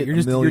seen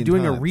it You're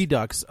doing times. a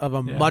redux of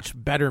a much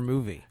better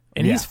movie.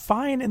 And he's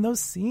fine in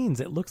those scenes.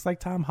 It looks like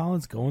Tom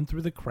Holland's going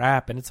through the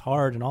crap and it's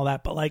hard and all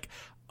that. But like,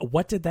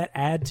 what did that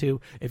add to?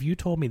 If you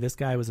told me this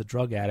guy was a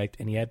drug addict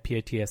and he had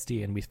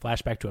PTSD and we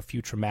flash back to a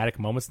few traumatic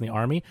moments in the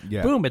Army,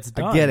 boom, it's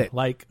done. I get it.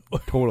 Like,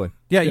 Totally.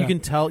 Yeah, you can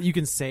tell. You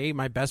can say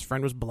my best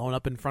friend was blown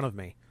up in front of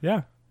me.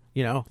 yeah.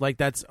 You know, like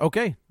that's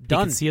okay. He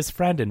Done. can see his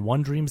friend in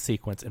one dream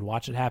sequence and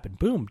watch it happen.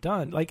 Boom,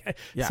 done. Like,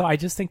 so I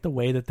just think the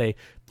way that they,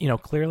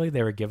 clearly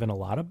they were given a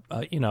lot of,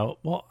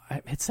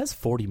 it says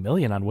 40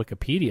 million on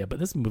Wikipedia, but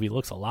this movie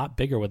looks a lot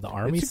bigger with the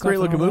Army. It's a stuff great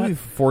and looking all movie that.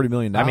 for $40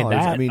 million.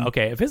 I mean,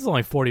 okay, if this is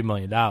only $40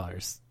 million,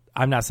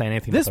 I'm not saying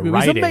anything This about the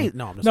movie's writing. amazing.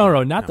 No, I'm just no,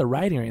 kidding. not No. the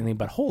writing or anything,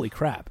 but holy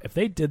crap. If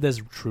they did this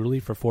truly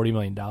for $40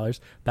 million,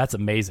 that's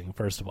amazing,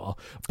 first of all.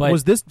 But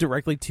was this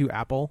directly to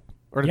Apple,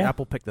 or did Yeah.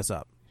 Apple pick this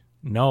up?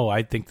 no,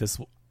 I think this.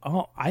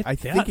 Oh, I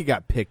think it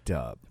got picked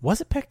up.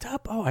 Was it picked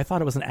up? Oh, I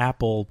thought it was an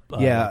Apple.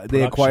 Yeah, they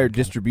production acquired company.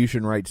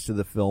 distribution rights to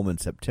the film in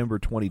September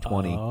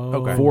 2020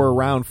 Okay. for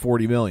around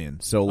 $40 million.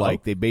 So,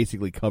 they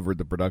basically covered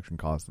the production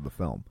cost of the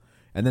film,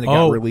 and then it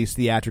got Oh. released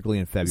theatrically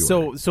in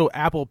February. So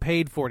Apple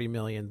paid $40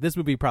 million. This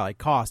movie probably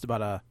cost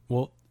about a.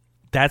 Well,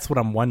 that's what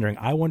I'm wondering.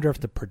 I wonder if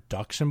the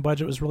production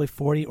budget was really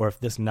 40 or if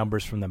this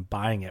number's from them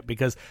buying it,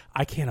 because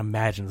I can't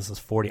imagine this is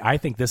 40. I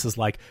think this is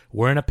like,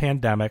 we're in a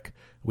pandemic.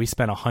 We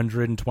spent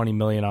 $120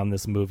 million on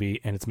this movie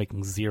and it's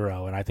making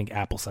 $0. And I think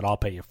Apple said, I'll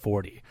pay you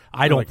 40.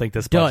 I don't think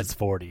this done. budget's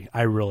 40.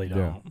 I really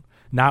don't.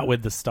 Not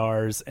with the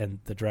stars and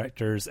the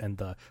directors and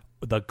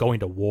the going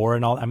to war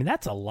and all. I mean,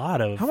 that's a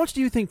lot of. How much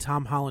do you think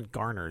Tom Holland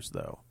garners,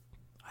 though?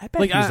 I bet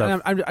Like, he's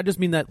I just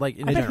mean that, like,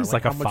 in I bet general, he's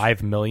like a how much-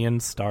 $5 million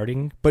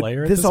starting but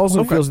player. at this also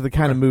point. feels like the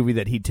kind of movie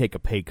that he'd take a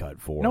pay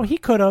cut for. No, he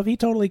could have. He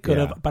totally could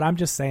Yeah. have. But I'm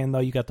just saying, though,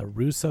 you got the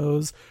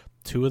Russos,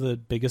 two of the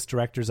biggest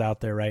directors out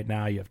there right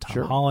now. You have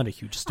Tom Holland, a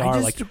huge star.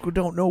 I just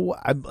don't know.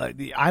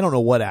 I don't know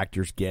what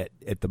actors get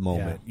at the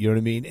moment. Yeah. You know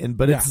what I mean?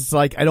 But it's just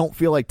like I don't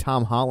feel like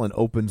Tom Holland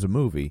opens a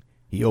movie.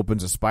 He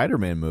opens a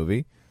Spider-Man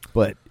movie,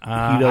 but he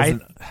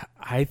doesn't.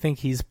 I think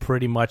he's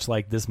pretty much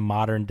like this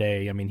modern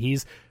day. I mean,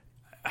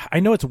 I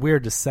know it's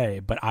weird to say,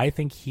 but I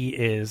think he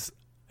is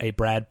a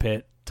Brad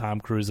Pitt,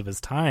 Tom Cruise of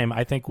his time.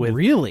 I think with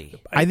Really?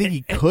 I think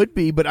he could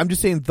be, but I'm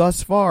just saying.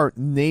 Thus far,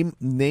 name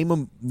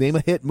a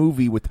hit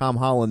movie with Tom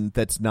Holland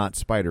that's not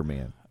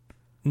Spider-Man.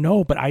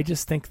 No, but I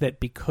just think that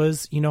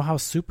because you know how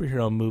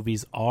superhero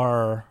movies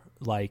are,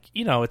 like,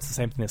 it's the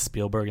same thing that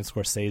Spielberg and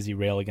Scorsese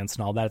rail against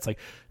and all that. It's like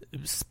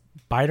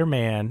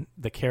Spider-Man,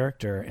 the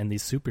character, and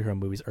these superhero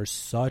movies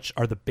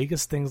are the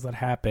biggest things that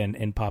happen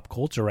in pop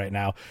culture right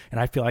now. And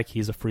I feel like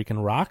he's a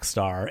freaking rock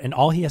star, and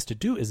all he has to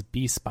do is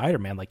be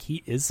Spider-Man. Like,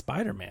 he is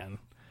Spider-Man.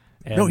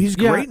 And No, he's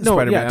great in no,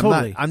 Spider-Man. yeah,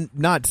 totally. I'm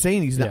not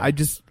saying he's not. Yeah.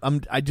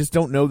 I just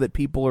don't know that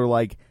people are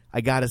like,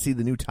 I got to see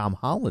the new Tom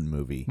Holland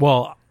movie.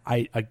 Well,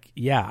 I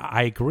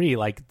agree.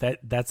 Like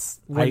that's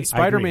When I agree.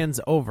 Spider-Man's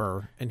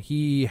over and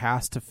he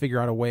has to figure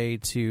out a way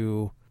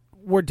to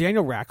where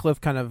Daniel Radcliffe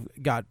kind of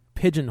got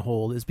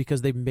pigeonholed is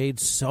because they made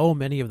so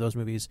many of those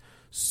movies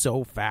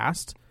so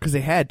fast. Because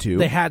they had to.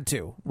 They had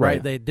to,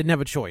 right? They didn't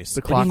have a choice.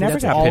 The But clock. he never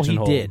That's got all he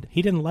pigeonholed. did.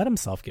 He didn't let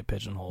himself get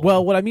pigeonholed.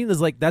 Well, what I mean is,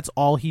 like, that's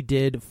all he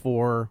did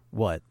for,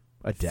 what,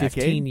 A decade?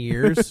 15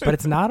 years? but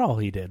it's not all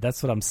he did.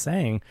 That's what I'm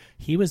saying.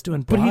 He was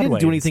doing But Broadway he didn't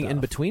do and anything in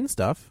stuff. between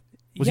stuff.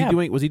 Was Yeah.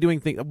 he doing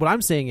things? What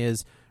I'm saying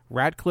is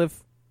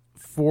Radcliffe,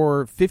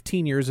 for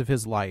 15 years of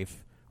his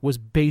life, was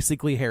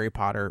basically Harry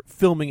Potter,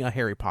 filming a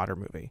Harry Potter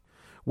movie,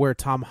 where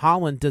Tom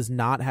Holland does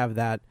not have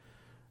that.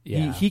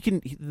 Yeah.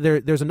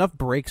 There's enough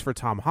breaks for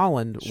Tom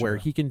Holland where Sure.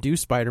 he can do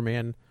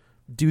Spider-Man,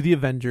 do the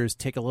Avengers,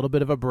 take a little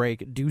bit of a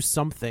break, do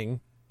something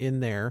in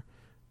there.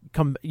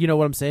 You know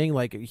what I'm saying?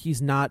 Like,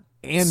 he's not.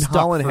 And stuck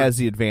Holland for- has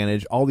the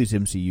advantage, all these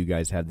MCU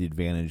guys have the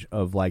advantage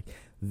of, like,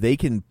 they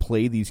can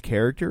play these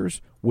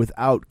characters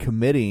without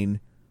committing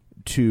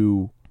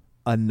to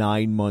a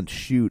 9-month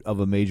shoot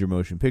of a major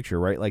motion picture,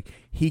 right? Like,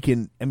 he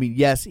can, I mean,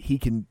 yes, he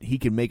can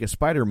make a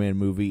Spider-Man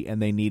movie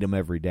and they need him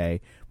every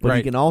day, but he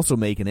Right. can also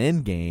make an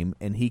Endgame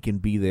and he can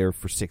be there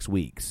for 6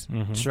 weeks.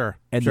 Sure,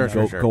 And sure,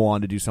 then sure. go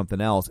on to do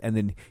something else. And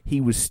then he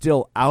was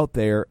still out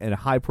there in a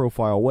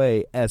high-profile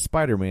way as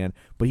Spider-Man,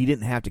 but he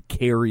didn't have to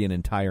carry an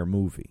entire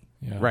movie.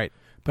 Yeah. Right.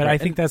 But Right. I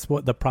think that's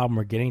what the problem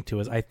we're getting to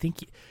is I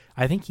think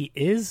he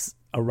is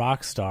a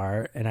rock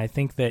star, and I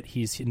think that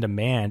he's in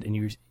demand,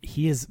 and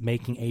he is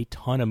making a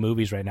ton of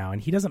movies right now, and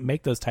he doesn't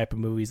make those type of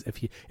movies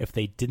if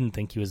they didn't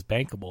think he was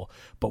bankable.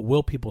 But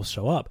will people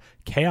show up?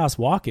 Chaos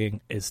Walking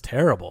is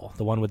terrible.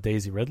 The one with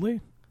Daisy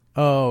Ridley.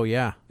 Oh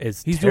yeah,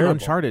 Is he's terrible. doing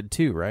Uncharted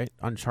too, right?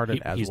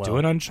 Uncharted as He's well.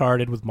 doing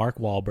Uncharted with Mark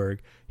Wahlberg.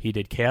 He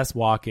did Chaos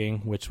Walking,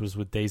 which was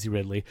with Daisy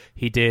Ridley.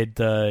 He did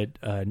the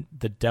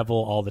Devil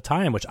All the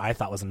Time, which I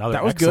thought was another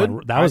That was excellent.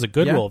 good. That was a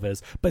good Yeah. role of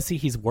his. But see,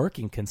 he's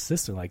working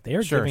consistently. Like they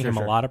are Sure, giving sure, him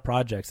sure. a lot of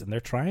projects, and they're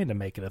trying to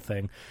make it a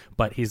thing.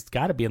 But he's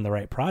got to be in the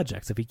right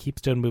projects. If he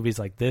keeps doing movies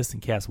like this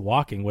and Chaos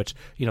Walking, which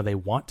they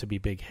want to be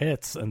big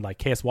hits, and like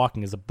Chaos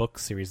Walking is a book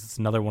series. It's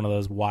another one of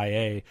those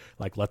YA.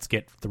 Like let's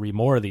get 3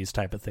 more of these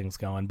type of things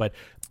going. But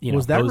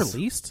Was that those-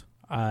 released?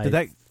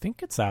 I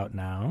think it's out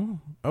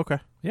now. Okay.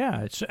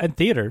 Yeah, it's in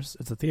theaters.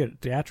 It's a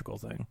theatrical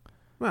thing.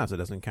 Well, so it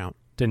doesn't count.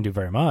 Didn't do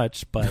very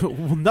much, but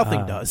Well,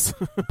 nothing does.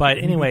 But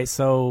anyway,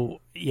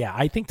 so yeah,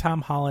 I think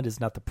Tom Holland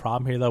is not the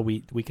problem here, though.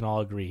 We can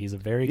all agree he's a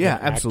very good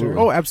actor. absolutely.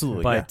 Oh,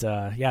 absolutely. But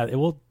it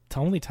will.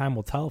 Only time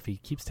will tell if he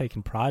keeps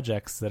taking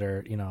projects that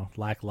are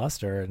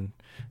lackluster, and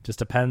just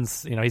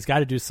depends. He's got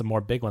to do some more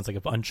big ones. Like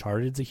if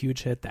Uncharted's a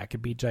huge hit, that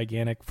could be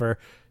gigantic for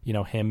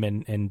him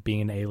and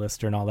being an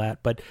A-lister and all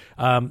that. But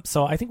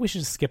so I think we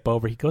should just skip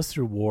over. He goes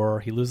through war.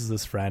 He loses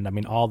his friend. I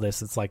mean, all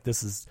this. It's like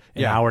this is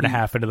an hour and a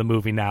half into the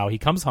movie now. He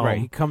comes home. Right,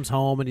 he comes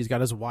home and he's got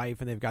his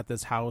wife and they've got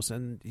this house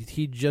and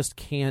he just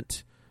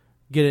can't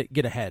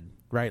get ahead.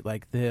 Right,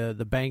 like the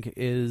bank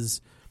is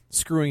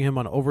screwing him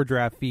on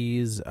overdraft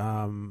fees.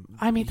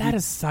 I mean, that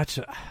is such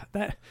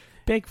that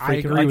big freaking. I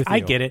agree with I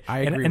you. get it, I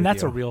agree and with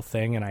that's you. a real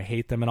thing, and I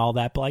hate them and all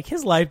that. But like,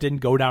 his life didn't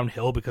go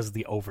downhill because of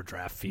the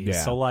overdraft fees.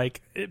 Yeah. So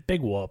like,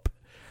 big whoop.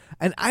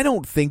 And I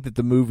don't think that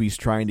the movie's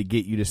trying to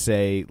get you to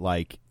say,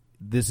 like,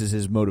 this is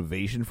his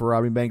motivation for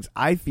robbing banks.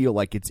 I feel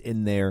like it's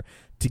in there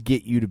to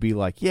get you to be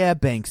like, yeah,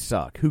 banks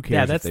suck. Who cares?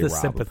 Yeah, if that's they the rob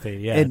 'em? sympathy.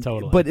 Yeah, And-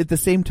 totally. But at the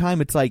same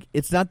time, it's like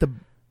it's not the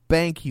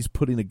bank he's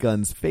putting a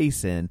gun's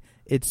face in.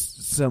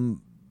 It's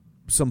some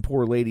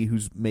poor lady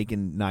who's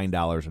making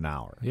 $9 an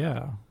hour.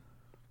 Yeah.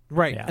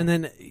 Right, Yeah. and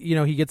then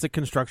he gets a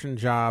construction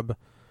job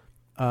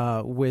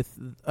with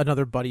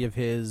another buddy of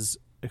his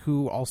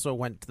who also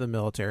went to the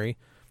military,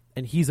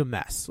 and he's a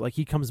mess. Like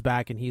he comes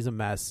back and he's a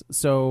mess.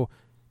 So,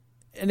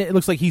 and it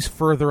looks like he's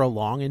further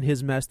along in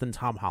his mess than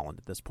Tom Holland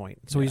at this point.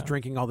 So he's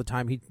drinking all the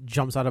time. He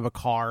jumps out of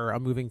a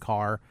moving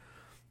car,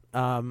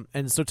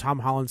 and so Tom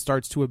Holland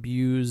starts to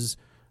abuse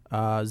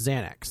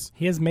Xanax.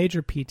 He has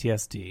major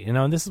PTSD,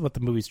 and this is what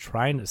the movie's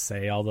trying to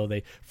say, although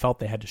they felt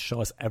they had to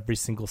show us every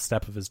single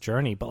step of his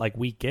journey. But like,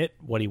 we get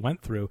what he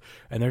went through,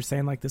 and they're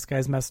saying like, this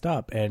guy's messed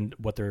up. And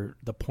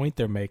the point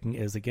they're making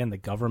is, again, the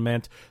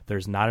government,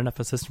 there's not enough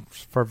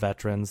assistance for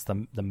veterans.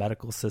 The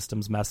medical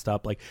system's messed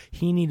up. Like,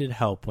 he needed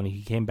help when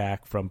he came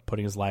back from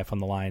putting his life on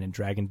the line and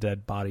dragging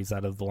dead bodies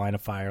out of the line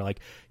of fire.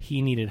 Like,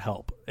 he needed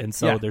help. And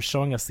so they're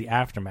showing us the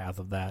aftermath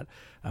of that.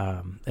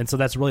 And so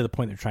that's really the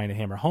point they're trying to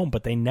hammer home,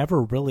 but they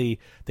never really,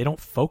 they don't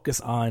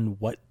focus on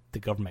what the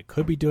government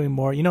could be doing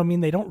more.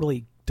 They don't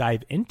really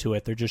dive into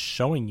it. They're just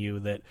showing you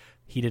that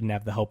he didn't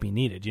have the help he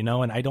needed, and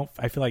I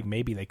feel like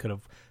maybe they could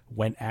have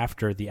went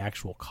after the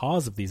actual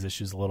cause of these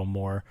issues a little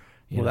more.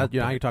 Now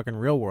you're talking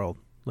real world.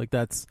 Like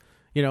that's,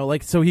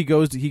 so he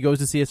goes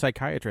to see a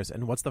psychiatrist,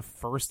 and what's the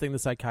first thing the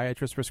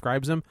psychiatrist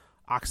prescribes him?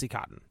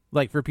 Oxycontin,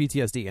 like for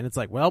PTSD. And it's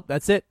like, well,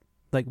 that's it.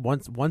 Like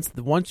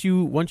once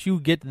you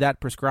get that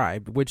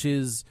prescribed, which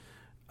is,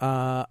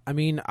 I'll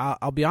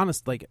be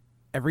honest. Like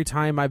every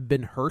time I've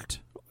been hurt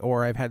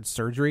or I've had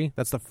surgery,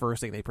 that's the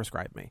first thing they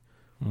prescribe me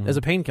as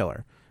a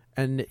painkiller.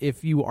 And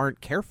if you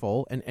aren't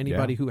careful, and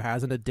anybody who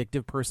has an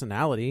addictive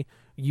personality,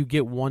 you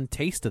get one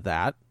taste of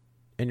that,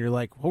 and you're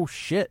like, oh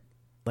shit,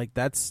 like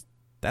that's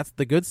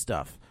the good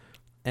stuff.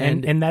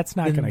 and that's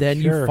not going to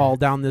then cure. you fall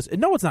down this.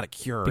 No, it's not a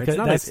cure. Because It's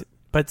not that's,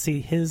 but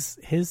see, his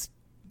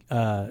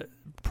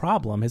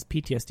problem, his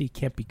PTSD,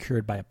 can't be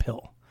cured by a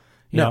pill.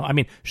 You know, I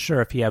mean, sure,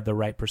 if you have the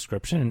right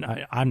prescription,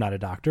 and I'm not a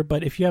doctor,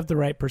 but if you have the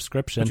right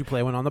prescription, Would you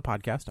play one on the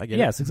podcast? I get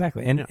yes, it.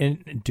 exactly, and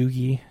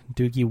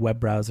Doogie web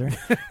browser,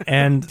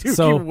 and Doogie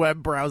so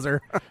web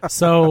browser.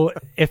 so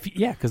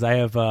because I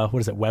have what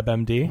is it,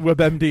 WebMD?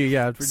 WebMD,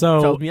 yeah, it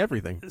tells me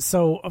everything.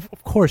 So of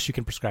course you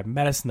can prescribe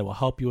medicine that will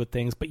help you with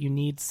things, but you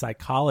need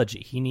psychology.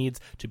 He needs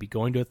to be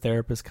going to a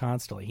therapist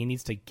constantly. He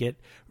needs to get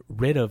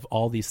rid of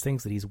all these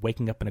things that he's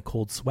waking up in a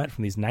cold sweat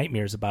from, these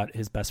nightmares about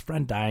his best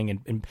friend dying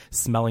and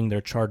smelling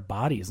their charred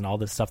bodies and all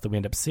this stuff that we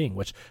end up seeing,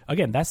 which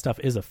again, that stuff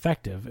is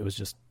effective. It was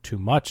just too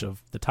much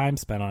of the time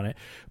spent on it.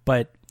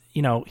 But,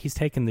 you know, he's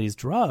taking these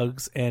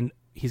drugs and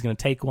he's going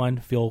to take one,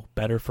 feel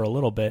better for a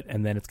little bit,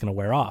 and then it's going to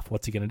wear off.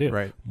 What's he going to do?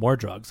 Right. More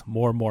drugs,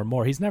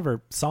 more. He's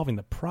never solving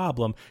the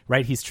problem,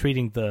 right? He's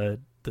treating the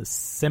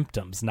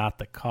symptoms, not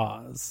the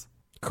cause.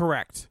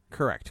 Correct.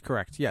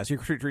 Yes,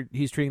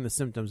 he's treating the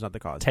symptoms, not the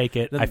cause. Take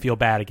it. I feel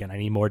bad again. I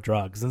need more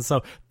drugs. And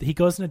so he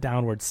goes in a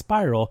downward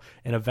spiral,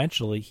 and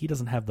eventually he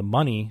doesn't have the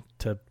money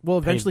to Well,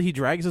 eventually he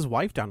drags his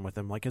wife down with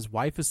him. Like, his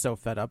wife is so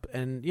fed up,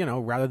 and, you know,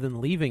 rather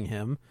than leaving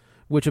him,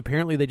 which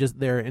apparently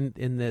they're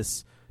in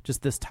this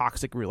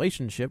toxic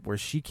relationship where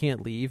she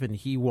can't leave and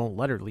he won't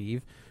let her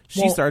leave,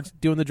 she starts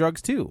doing the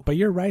drugs too. But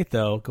you're right,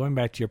 though. Going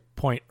back to your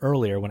point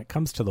earlier, when it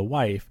comes to the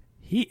wife,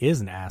 he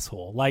is an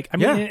asshole. Like, I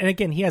mean, and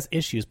again, he has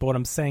issues, but what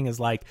I'm saying is,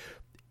 like,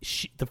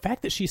 the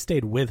fact that she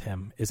stayed with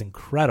him is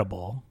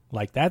incredible.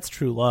 Like, that's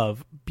true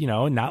love, you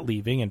know, not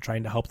leaving and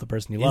trying to help the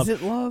person you love.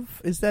 Is it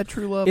love? Is that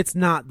true love? It's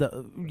not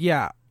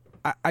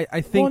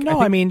I think. Well, no,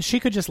 I mean, she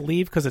could just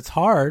leave because it's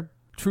hard.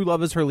 True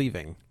love is her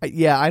leaving.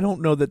 I don't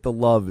know that the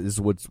love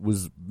is what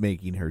was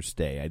making her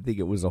stay. I think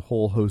it was a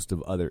whole host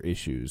of other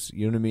issues.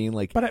 You know what I mean?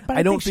 Like, but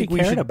I don't think she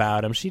cared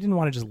about him. She didn't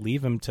want to just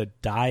leave him to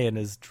die in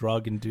his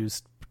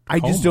drug-induced I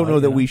just don't know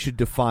that you know? we should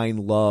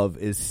define love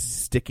as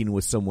sticking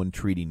with someone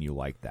treating you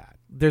like that.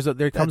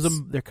 There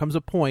comes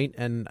a point,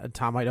 and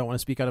Tom, I don't want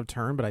to speak out of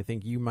turn, but I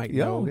think you might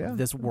know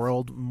this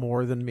world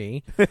more than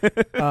me.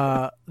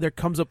 There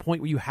comes a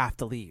point where you have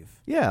to leave.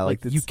 Yeah, like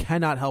you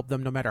cannot help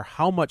them no matter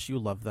how much you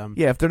love them.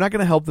 Yeah, if they're not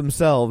going to help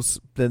themselves,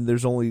 then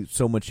there's only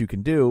so much you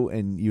can do,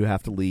 and you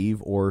have to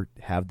leave or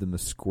have them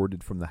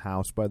escorted from the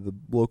house by the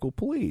local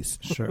police.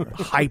 Sure.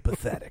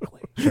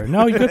 Hypothetically. Sure.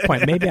 No, good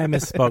point. Maybe I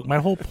misspoke. My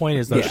whole point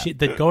is, though,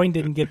 the going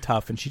didn't get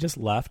tough, and she just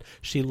left.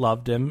 She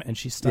loved him, and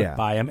she stuck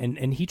by him,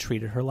 and he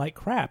treated her like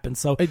crap. And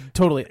so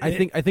totally,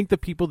 I think the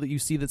people that you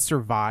see that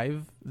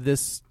survive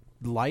this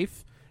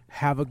life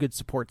have a good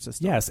support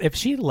system. Yes, if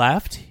she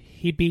left,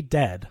 he'd be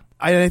dead.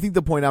 I think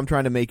the point I'm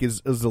trying to make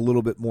is a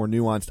little bit more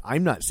nuanced.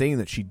 I'm not saying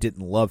that she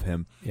didn't love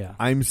him. Yeah.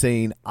 I'm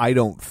saying I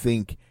don't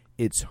think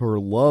it's her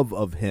love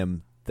of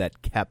him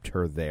that kept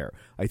her there.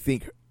 I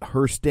think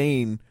her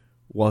staying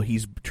while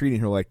he's treating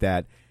her like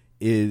that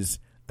is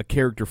a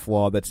character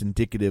flaw that's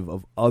indicative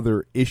of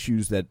other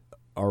issues that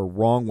are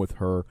wrong with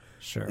her.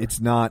 Sure. It's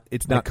not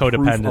like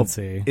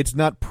codependency. It's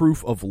not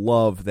proof of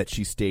love that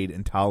she stayed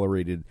and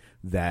tolerated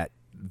that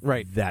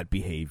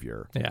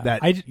behavior. Yeah.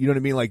 You know what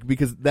I mean? Like,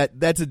 because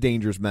that's a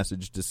dangerous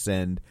message to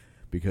send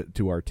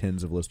to our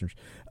tens of listeners.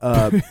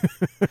 And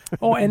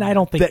I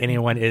don't think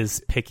anyone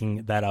is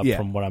picking that up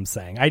from what I'm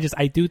saying. I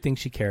do think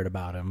she cared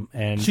about him,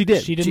 and she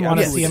did. She didn't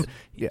want to see him.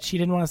 Yeah. She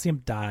didn't want to see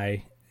him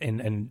die,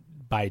 and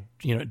by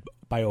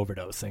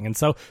overdosing, and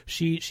so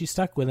she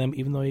stuck with him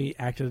even though he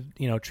acted,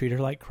 treated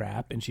her like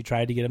crap, and she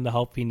tried to get him the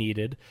help he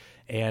needed,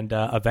 and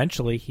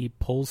eventually he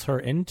pulls her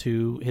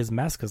into his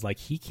mess because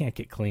he can't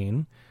get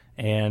clean,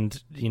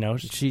 and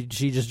she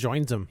just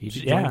joins him.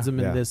 She joins him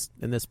in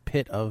this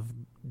pit of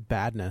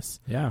badness.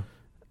 Yeah,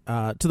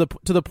 to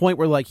the point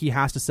where he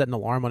has to set an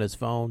alarm on his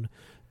phone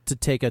to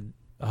take a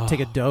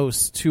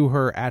dose to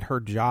her at her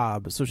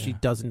job so she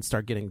doesn't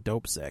start getting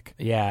dope sick.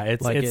 Yeah,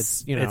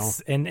 it's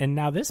and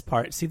now this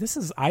part, see, this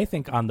is, I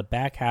think, on the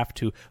back half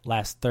to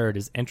last third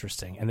is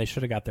interesting, and they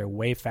should have got there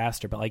way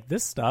faster. But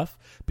this stuff,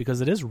 because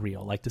it is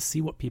real, to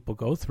see what people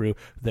go through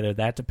that are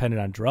that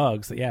dependent on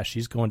drugs, that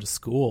she's going to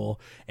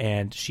school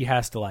and she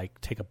has to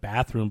take a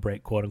bathroom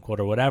break, quote unquote,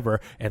 or whatever,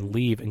 and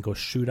leave and go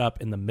shoot up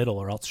in the middle,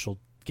 or else she'll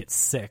get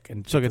sick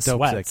and she'll get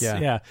dope sick.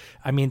 Yeah.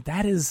 I mean,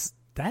 that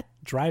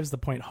drives the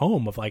point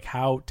home of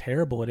how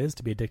terrible it is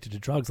to be addicted to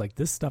drugs.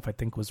 This stuff I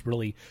think was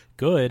really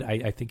good.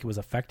 I think it was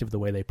effective the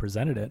way they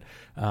presented it.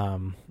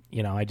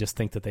 I just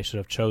think that they should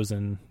have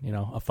chosen,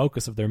 a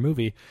focus of their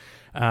movie.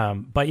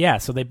 But yeah,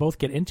 so they both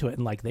get into it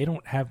and they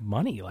don't have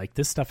money.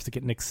 This stuff's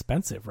getting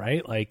expensive,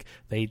 right?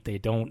 They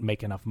don't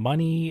make enough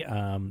money.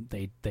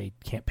 They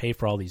can't pay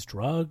for all these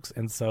drugs.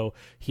 And so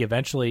he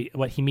eventually,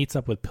 he meets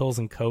up with Pills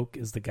and Coke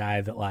is the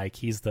guy that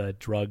he's the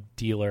drug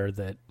dealer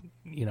that,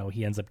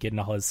 he ends up getting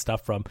all his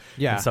stuff from.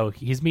 Yeah. And so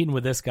he's meeting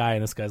with this guy,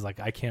 and this guy's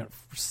I can't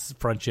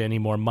front you any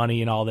more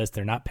money and all this.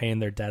 They're not paying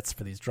their debts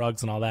for these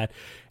drugs and all that.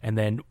 And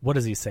then what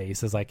does he say? He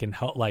says, I can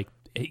help,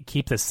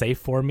 keep this safe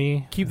for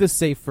me. Keep this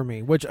safe for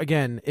me. Which,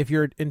 again, if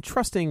you're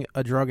entrusting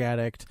a drug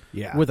addict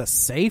with a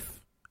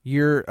safe,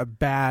 you're a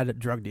bad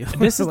drug dealer.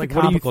 This is like, the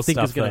what do you comical think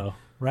stuff, is gonna... though,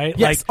 right?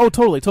 Yes.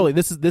 Totally.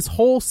 This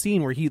whole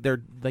scene where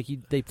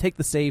they take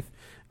the safe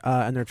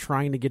and they're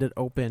trying to get it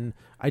open.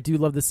 I do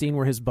love the scene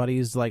where his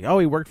buddy's like, "Oh,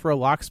 he worked for a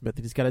locksmith.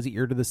 And he's got his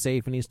ear to the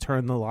safe and he's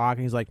turning the lock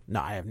and he's like, "No,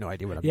 I have no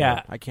idea what I'm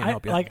doing. I can't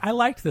help you." I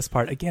liked this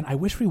part. Again, I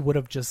wish we would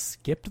have just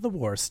skipped the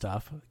war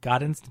stuff,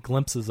 gotten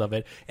glimpses of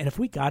it, and if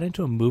we got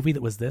into a movie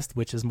that was this,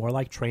 which is more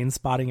like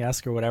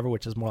Trainspotting-esque or whatever,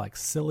 which is more like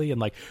silly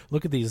and like,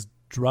 look at these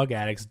drug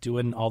addicts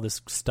doing all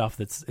this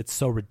stuff it's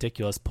so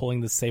ridiculous, pulling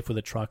the safe with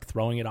a truck,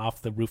 throwing it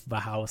off the roof of a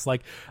house.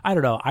 Like, I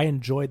don't know, I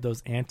enjoyed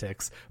those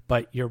antics,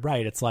 but you're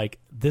right, it's like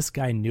this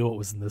guy knew it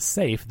was in the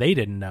safe. They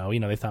didn't know,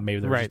 they thought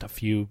maybe there was just a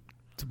few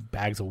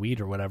bags of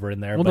weed or whatever in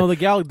there. Well, no, the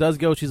gal does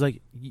go, she's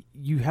like,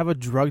 you have a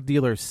drug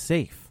dealer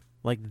safe.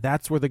 Like,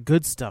 that's where the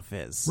good stuff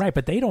is. Right,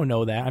 but they don't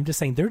know that. I'm just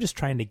saying they're just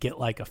trying to get,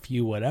 like, a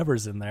few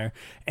whatevers in there.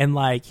 And,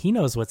 like, he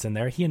knows what's in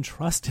there. He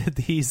entrusted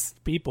these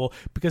people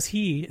because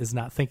he is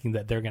not thinking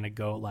that they're going to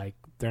go, like,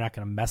 they're not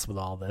going to mess with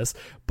all this.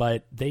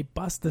 But they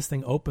bust this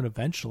thing open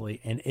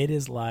eventually, and it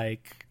is,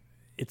 like,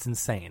 it's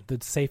insane. The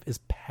safe is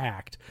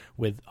packed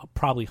with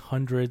probably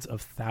hundreds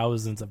of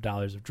thousands of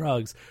dollars of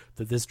drugs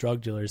that this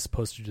drug dealer is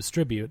supposed to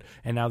distribute.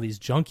 And now these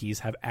junkies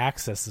have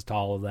access to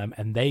all of them,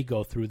 and they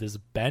go through this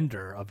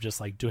bender of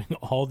just like doing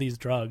all these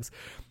drugs.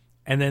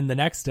 And then the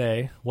next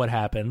day, what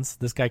happens?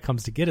 This guy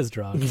comes to get his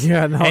drugs.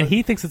 And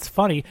he thinks it's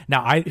funny.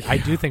 Now, I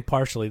do think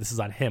partially this is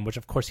on him, which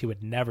of course he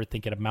would never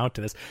think it'd amount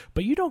to this.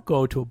 But you don't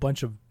go to a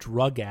bunch of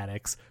drug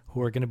addicts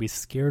who are going to be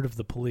scared of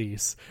the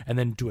police and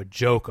then do a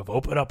joke of,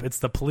 open up, it's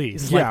the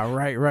police. Yeah,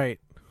 right.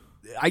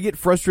 I get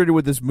frustrated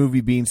with this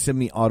movie being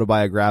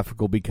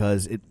semi-autobiographical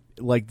because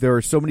there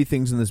are so many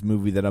things in this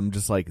movie that I'm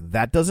just like,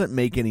 that doesn't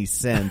make any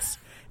sense.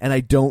 And I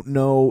don't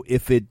know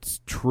if it's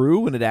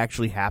true and it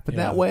actually happened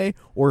that way,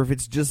 or if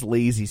it's just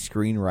lazy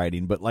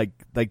screenwriting. But like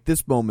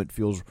this moment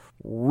feels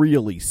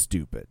really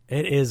stupid.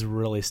 It is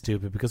really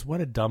stupid because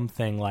what a dumb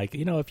thing. Like,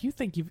 if you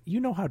think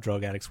you know how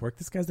drug addicts work,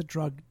 this guy's a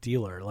drug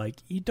dealer. Like,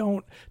 you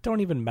don't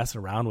even mess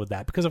around with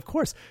that because of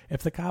course,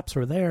 if the cops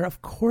are there,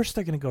 of course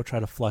they're going to go try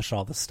to flush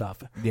all the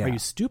stuff. Yeah. Are you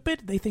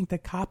stupid? They think the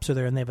cops are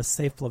there and they have a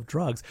safe full of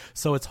drugs.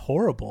 So it's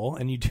horrible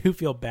and you do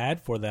feel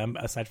bad for them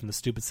aside from the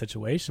stupid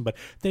situation. But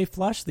they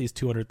flush these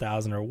 200,000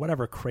 or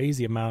whatever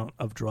crazy amount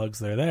of drugs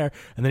that are there,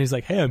 and then he's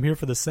like, "Hey, I'm here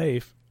for the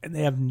safe," and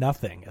they have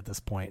nothing at this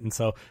point. And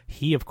so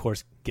he, of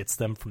course, gets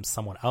them from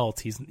someone else.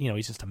 He's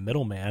just a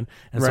middleman,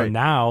 and so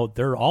now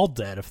they're all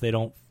dead if they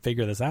don't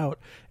figure this out.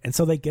 And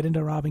so they get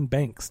into robbing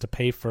banks to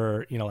pay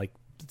for,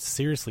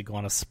 seriously go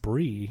on a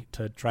spree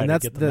to try to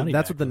get the money.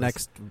 That's back what the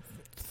next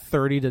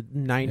 30 to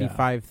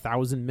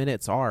 95,000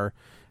 minutes are.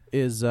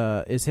 Is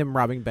him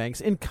robbing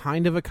banks in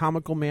kind of a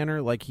comical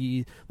manner, like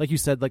you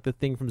said, like the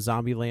thing from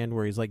Zombieland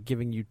where he's like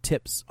giving you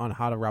tips on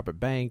how to rob a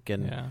bank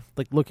and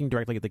like looking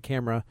directly at the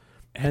camera.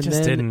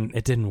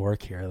 It didn't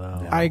work here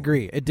though. I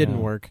agree, it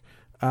didn't work.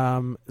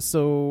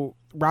 So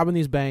robbing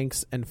these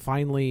banks, and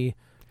finally,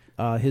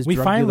 we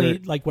finally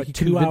dealer, like what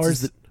 2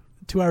 hours.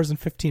 2 hours and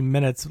 15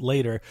 minutes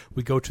later,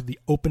 we go to the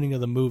opening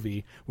of the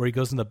movie where he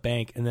goes in the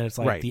bank, and then it's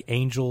like the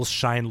angels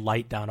shine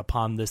light down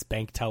upon this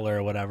bank teller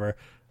or whatever.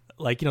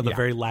 Like, the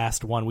very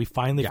last one, we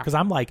finally, because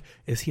I'm like,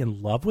 is he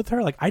in love with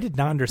her? Like, I did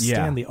not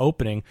understand the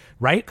opening,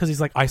 right? Because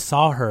he's like, I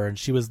saw her and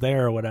she was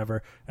there or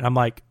whatever. And I'm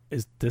like,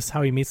 is this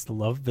how he meets the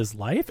love of his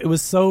life? It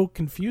was so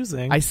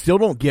confusing. I still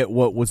don't get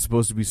what was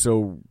supposed to be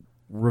so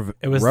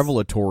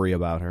revelatory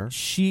about her.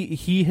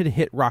 He had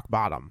hit rock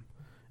bottom.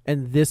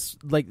 And this,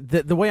 like,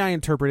 the way I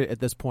interpret it at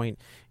this point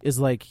is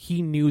like,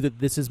 he knew that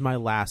this is my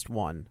last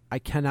one. I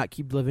cannot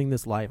keep living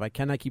this life. I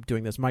cannot keep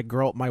doing this. My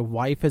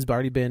wife has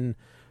already been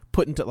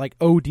put into like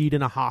OD'd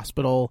in a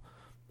hospital,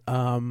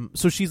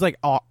 so she's like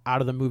out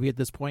of the movie at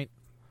this point.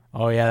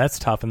 Oh yeah, that's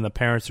tough. And the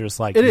parents are just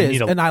like, it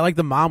is. And I like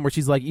the mom where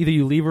she's like, either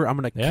you leave her, I'm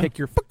gonna kick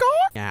your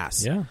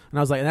ass. Yeah. And I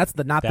was like, and that's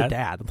not the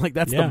dad. Like,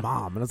 that's the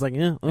mom. And I was like,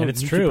 and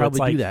it's true. Probably it's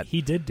like, do that.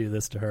 He did do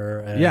this to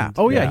her.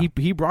 And,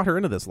 he brought her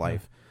into this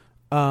life.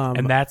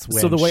 And that's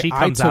when the way she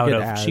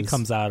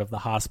comes out of the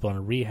hospital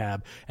and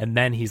rehab, and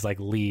then he's like,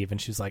 leave, and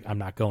she's like, I'm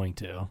not going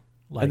to.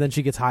 Like, and then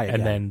she gets high again.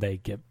 And then they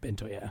get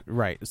into it,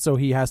 Right. So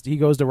he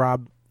goes to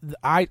rob.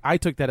 I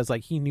took that as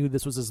like he knew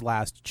this was his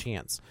last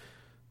chance.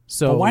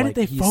 So but why did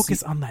they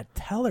focus on that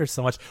teller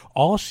so much?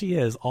 All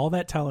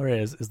that teller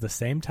is the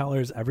same teller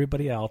as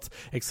everybody else,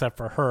 except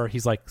for her.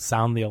 He's like,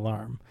 sound the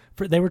alarm.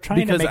 They were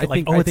trying to make it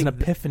like, it's an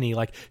epiphany.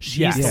 Like,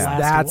 she's the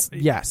last.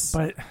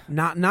 But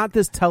not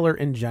this teller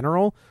in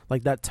general.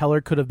 Like, that teller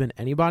could have been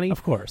anybody,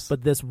 of course.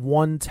 But this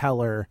one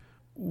teller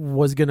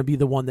was going to be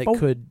the one that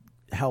could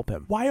help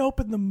him. Why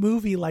open the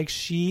movie like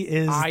she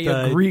is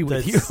agree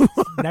with you.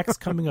 next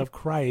coming of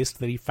Christ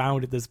that he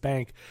found at this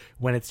bank,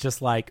 when it's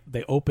just like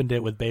they opened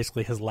it with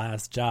basically his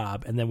last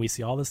job, and then we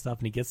see all this stuff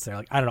and he gets there.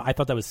 Like, I don't know. I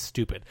thought that was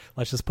stupid.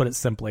 Let's just put it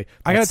simply.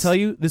 I got to tell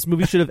you, this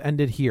movie should have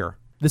ended here.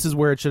 This is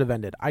where it should have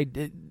ended. I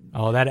did.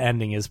 Oh, that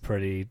ending is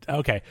pretty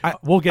okay.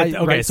 We'll get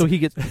okay. Right, so he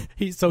gets.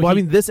 I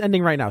mean, this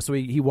ending right now. So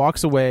he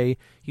walks away.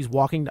 He's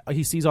walking.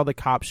 He sees all the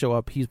cops show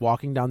up. He's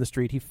walking down the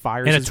street. He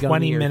fires in a his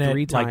gun in the air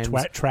 3 20-minute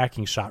times.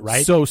 tracking shot,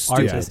 right? So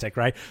stupid. Artistic,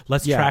 right?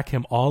 Let's track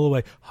him all the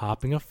way,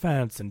 hopping a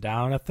fence and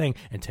down a thing,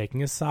 and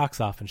taking his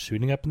socks off and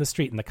shooting up in the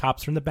street. And the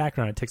cops are in the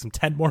background. It takes him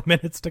 10 more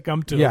minutes to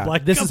come to him.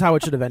 Like, this is how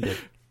it should have ended.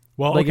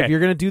 Well, like if you're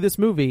going to do this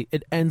movie,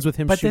 it ends with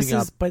him shooting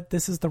up. But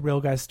this is the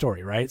real guy's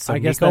story, right? So I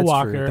guess Nico that's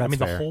Walker. true. I mean, That's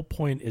the fair. whole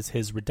point is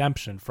his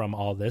redemption from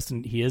all this,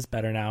 and he is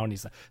better now, and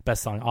he's a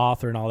best-selling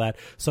author and all that.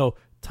 So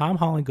Tom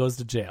Holland goes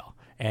to jail,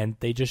 and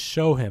they just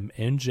show him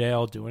in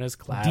jail doing his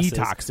classes,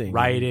 Detoxing.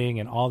 writing,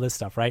 and all this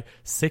stuff. Right?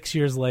 6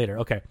 years later,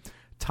 okay,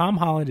 Tom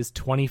Holland is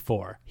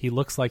 24. He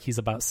looks like he's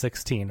about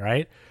 16,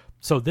 right?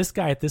 So this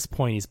guy at this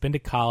point, he's been to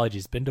college,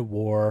 he's been to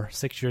war,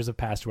 6 years have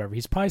passed, or whatever.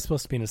 He's probably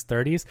supposed to be in his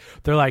 30s.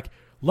 They're like,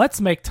 let's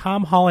make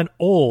Tom Holland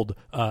old,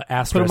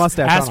 asterisk, Put a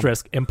mustache on him.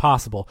 asterisk,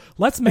 impossible.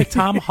 Let's make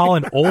Tom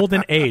Holland old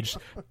and aged.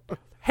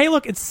 Hey,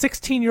 look, it's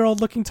 16-year-old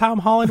looking Tom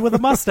Holland with a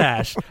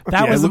mustache.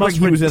 That was it the looked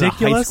most like he was in a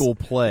ridiculous. high school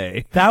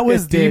play. That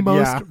was It the did,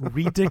 most yeah.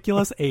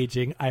 ridiculous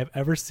aging I have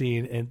ever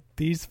seen, and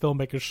these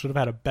filmmakers should have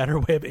had a better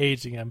way of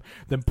aging him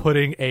than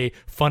putting a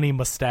funny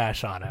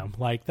mustache on him.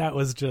 Like, that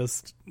was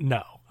just,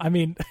 no. I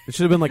mean, It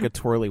should have been like a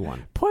twirly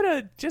one.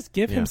 just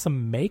give him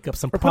some makeup,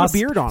 some Or put a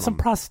beard on some him.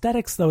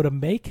 prosthetics though to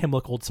make him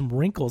look old, some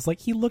wrinkles. Like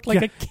he looked like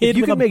Yeah. a kid. If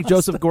you with can a make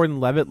Joseph mustache.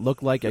 Gordon-Levitt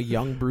look like a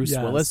young Bruce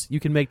Yes. Willis, you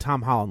can make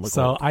Tom Holland look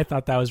So old. I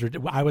thought that was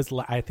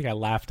I think I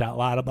laughed out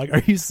loud. I'm like,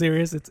 are you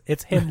serious?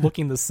 It's him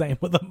looking the same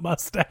with a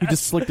mustache. He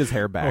just slicked his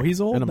hair back. Oh,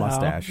 he's old and a now.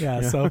 mustache.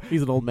 Yeah, so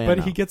he's an old man. But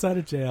now. he gets out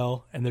of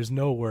jail and there's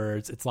no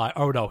words. It's like,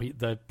 oh no,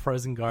 the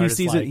prison guard. He is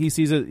sees like, it. He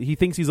sees it. He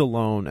thinks he's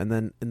alone, and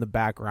then in the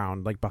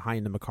background, like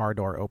behind him, a car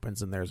door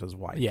opens, and there's his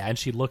wife. yeah, and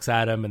she looks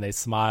at him and they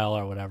smile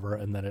or whatever,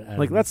 and then it ends.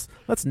 Like let's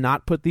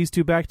not put these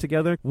two back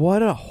together.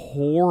 What a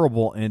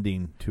horrible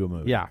ending to a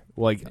movie. Yeah.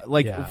 Like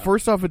Yeah.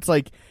 first off, it's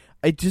like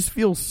it just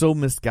feels so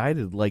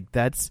misguided. Like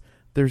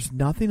there's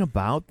nothing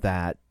about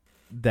that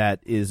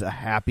is a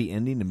happy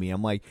ending to me.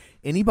 I'm like,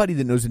 anybody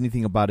that knows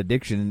anything about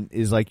addiction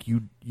is like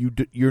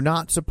you're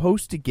not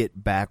supposed to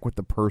get back with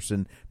the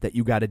person that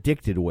you got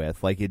addicted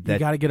with. Like You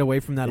got to get away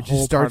from that it whole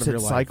just starts part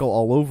of that your cycle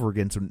all over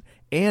again. So,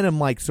 and I'm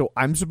like, so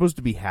I'm supposed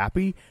to be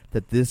happy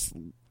that this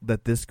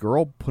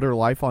girl put her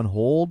life on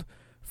hold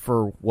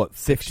for what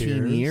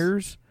 15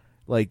 years?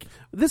 Like life.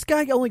 This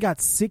guy only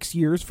got 6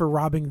 years for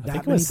robbing I that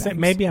think it many was, banks.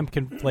 maybe I'm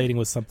conflating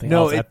with something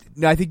no, else.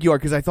 no, I think you are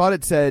because I thought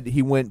it said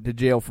he went to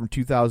jail from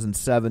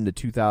 2007 to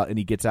 2000, and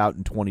he gets out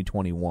in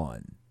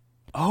 2021.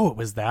 Oh, it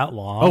was that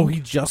long. Oh, he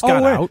just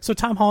got wait. out? So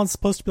Tom Holland's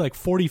supposed to be like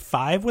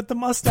 45 with the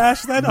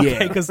mustache then? Yeah.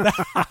 Okay, because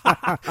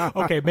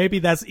okay, maybe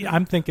that's.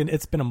 I'm thinking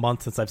it's been a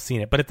month since I've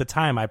seen it, but at the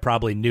time I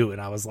probably knew it.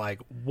 And I was like,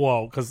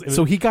 whoa, because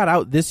So he got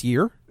out this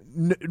year.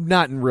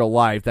 Not in real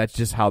life. That's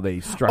just how they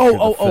structured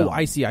the film.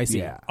 I see.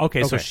 Yeah.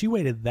 okay, so she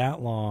waited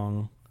that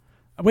long.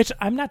 Which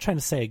I'm not trying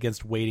to say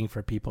against waiting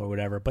for people or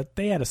whatever, but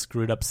they had a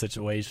screwed up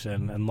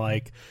situation and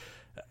like.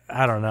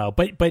 I don't know,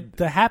 but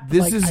the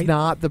This is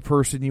not the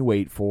person you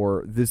wait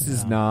for. This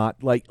is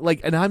not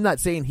like, and I'm not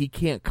saying he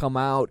can't come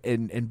out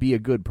and be a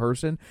good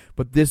person,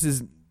 but this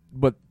is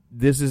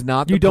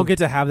not. You don't get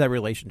to have that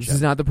relationship. This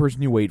is not the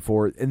person you wait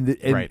for, and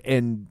Right.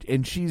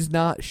 and she's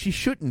not. She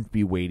shouldn't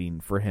be waiting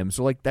for him.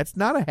 So like that's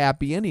not a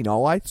happy ending.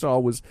 All I saw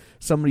was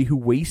somebody who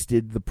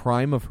wasted the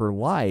prime of her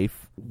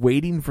life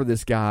waiting for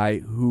this guy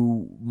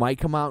who might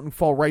come out and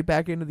fall right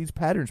back into these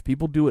patterns.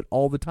 People do it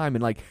all the time,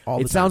 and like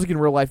it sounds like in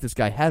real life this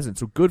guy hasn't.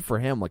 So good for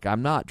him. Like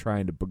I'm not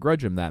trying to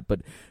begrudge him that,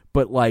 but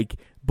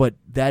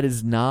that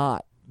is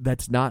not.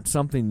 That's not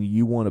something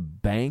you want to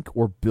bank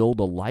or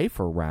build a life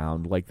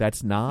around. Like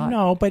that's not.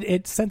 No, but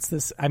since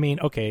this, I mean,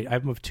 okay,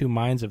 I'm of two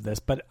minds of this,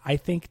 but I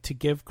think to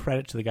give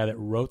credit to the guy that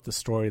wrote the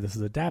story this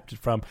is adapted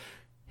from,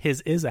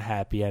 his is a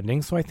happy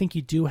ending. So I think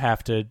you do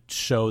have to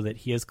show that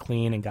he is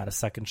clean and got a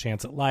second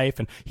chance at life.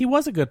 And he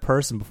was a good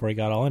person before he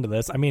got all into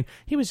this. I mean,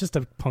 he was just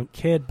a punk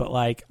kid, but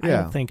like, I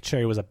don't think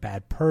Cherry was a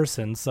bad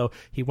person. So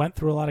he went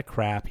through a lot of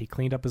crap. He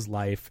cleaned up his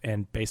life.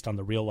 And based on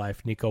the real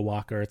life, Nico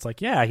Walker, it's like,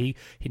 yeah, he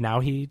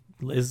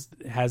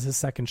has his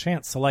second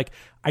chance. So like,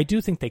 I do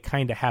think they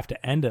kind of have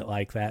to end it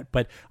like that.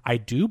 But I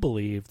do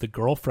believe the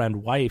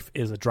girlfriend wife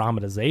is a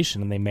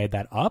dramatization and they made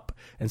that up.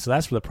 And so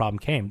that's where the problem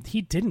came.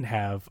 He didn't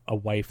have a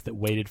wife that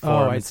waited for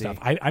him I and see. stuff.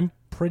 I'm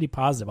pretty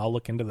positive. I'll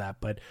look into that.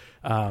 But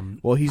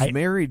Well, he's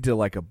married to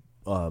like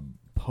a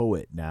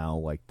poet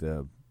now,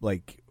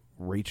 like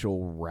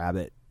Rachel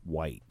Rabbit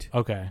White.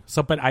 okay.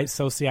 So, but I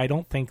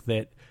don't think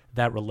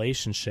that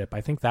relationship,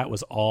 I think that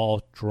was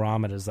all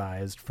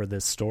dramatized for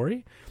this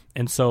story.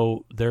 And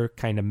so they're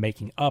kind of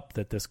making up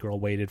that this girl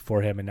waited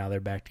for him and now they're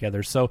back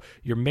together. So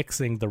you're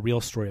mixing the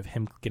real story of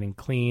him getting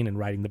clean and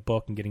writing the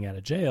book and getting out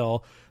of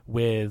jail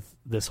with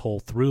this whole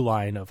through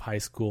line of high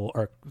school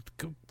or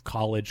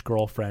college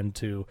girlfriend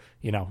to,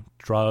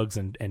 drugs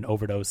and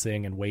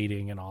overdosing and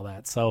waiting and all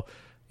that. So,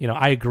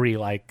 I agree.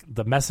 Like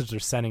the message they're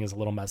sending is a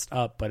little messed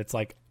up, but it's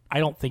like, I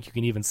don't think you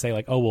can even say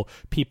like, oh, well,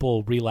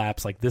 people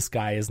relapse. Like this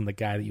guy isn't the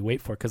guy that you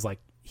wait for because like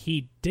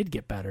he did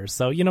get better.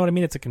 So you know what I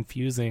mean? It's a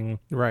confusing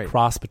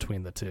cross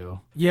between the two.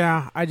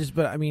 Yeah,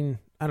 but I mean,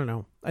 I don't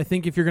know. I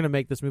think if you're going to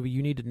make this movie,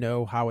 you need to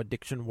know how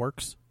addiction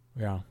works.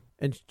 Yeah.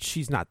 And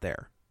she's not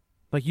there.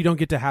 Like, you don't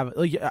get to have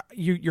like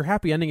your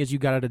happy ending is you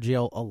got out of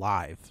jail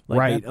alive. Like,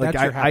 right. That's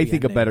your happy I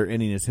think ending. a better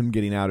ending is him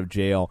getting out of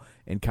jail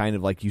and kind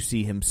of like you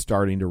see him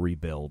starting to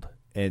rebuild,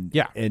 and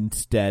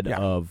instead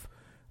of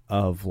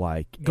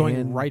like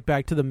going right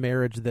back to the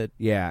marriage that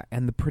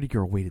and the pretty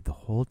girl waited the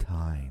whole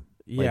time.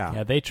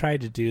 Yeah, they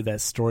tried to do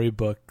that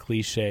storybook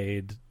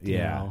cliched. You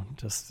know,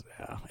 just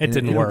it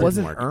didn't and work. It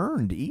wasn't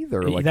earned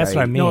either. Like that's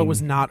what I mean. No, it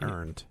was not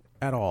earned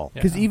at all.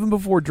 Because even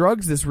before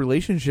drugs, this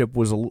relationship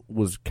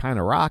was kind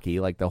of rocky.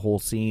 Like the whole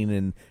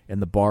scene in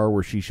the bar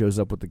where she shows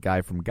up with the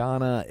guy from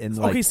Ghana. And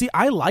like, okay, see,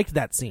 I liked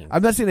that scene.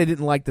 I'm not saying I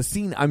didn't like the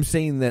scene. I'm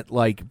saying that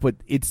like, but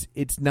it's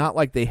not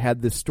like they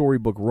had this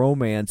storybook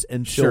romance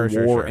until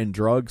war and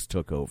drugs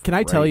took over. Can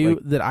I tell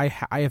you that I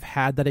have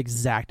had that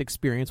exact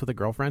experience with a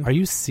girlfriend? Are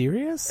you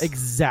serious?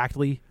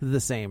 Exactly the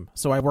same.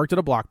 So I worked at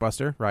a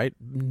Blockbuster, right?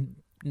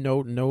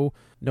 No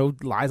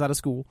lies out of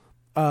school.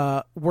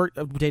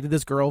 Dated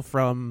this girl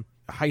from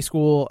high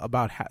school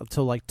about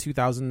till like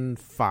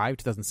 2005,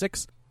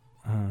 2006.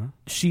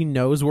 She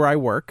knows where I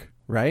work,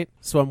 right?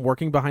 So I'm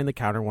working behind the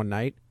counter one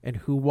night, and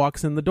who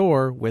walks in the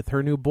door with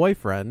her new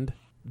boyfriend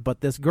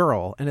but this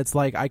girl? And it's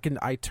like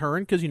I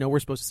turn, because we're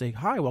supposed to say,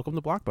 hi, welcome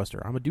to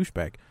Blockbuster, I'm a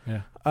douchebag.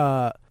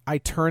 Yeah. I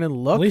turn and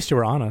look. At least you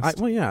were honest.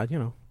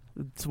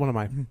 It's one of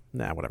my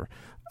whatever.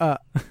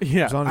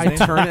 I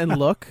turn and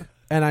look.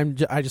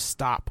 And I just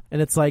stop,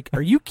 and it's like,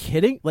 are you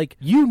kidding? Like,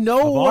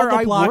 where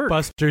I work.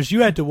 Blockbusters,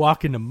 you had to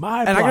walk into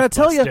my. And I gotta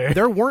tell you,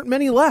 there weren't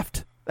many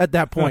left at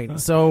that point.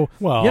 So,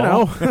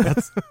 well,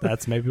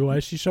 that's maybe why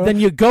she showed. Then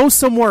you go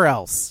somewhere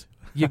else.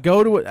 You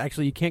go to it.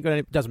 Actually, you can't go to.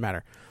 It doesn't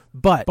matter.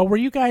 But were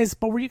you guys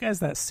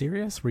that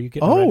serious? Were you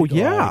getting? Oh ready to go,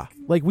 yeah,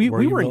 like we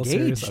were engaged.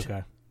 engaged.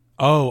 Okay.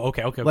 Oh,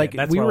 okay. Like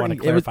that's we what were, I want to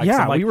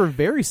clarify. we were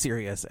very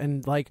serious,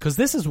 and like, because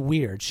this is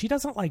weird. She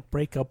doesn't like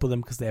break up with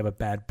him because they have a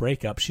bad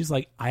breakup. She's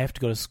like, I have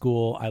to go to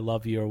school. I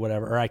love you, or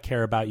whatever, or I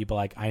care about you, but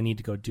like, I need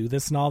to go do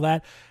this and all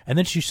that. And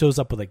then she shows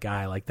up with a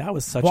guy. Like that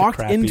was such walked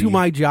a crappy... into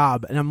my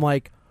job, and I'm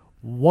like,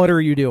 what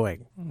are you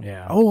doing?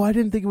 Yeah. Oh, I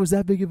didn't think it was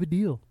that big of a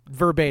deal.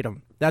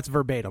 Verbatim. That's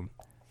verbatim.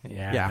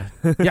 Yeah.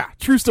 Yeah.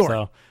 True story.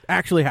 So,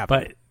 actually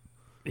happened. But.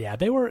 Yeah,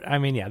 they were. I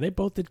mean, they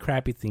both did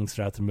crappy things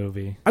throughout the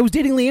movie. I was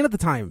dating Leanne at the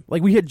time.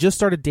 Like, we had just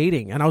started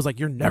dating, and I was like,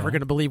 "You're never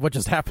going to believe what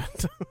just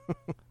happened."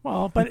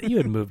 Well, but you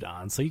had moved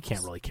on, so you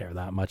can't really care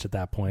that much at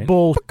that point.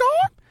 Bull.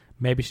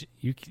 Maybe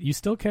you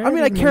still care. I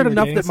mean, I cared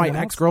enough that my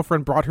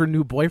ex-girlfriend brought her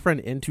new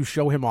boyfriend in to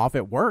show him off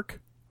at work.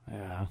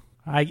 Yeah,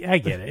 I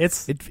get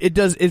it.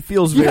 It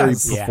feels very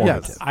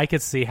performative. Yes. I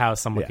could see how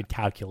someone could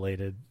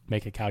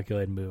make a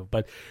calculated move,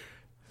 but.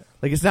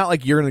 Like, it's not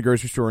like you're in the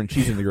grocery store and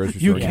she's in the grocery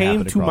store. You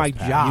came to my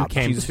job. You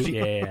came to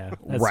yeah,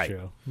 that's right.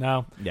 true.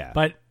 No, yeah,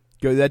 but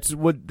that's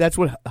what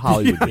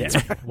Hollywood did.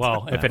 Yeah.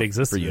 Well, if it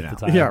existed for you at now. the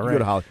time, yeah, right. You go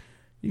to Hollywood.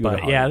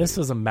 But yeah, this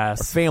was a mess.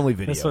 Or Family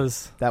Video.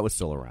 That was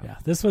still around. Yeah,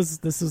 this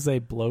was a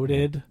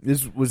bloated.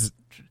 This was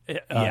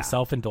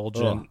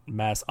self-indulgent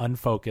mess,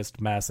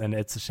 unfocused mess, and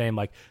it's a shame.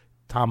 Like.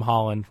 Tom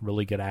Holland,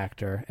 really good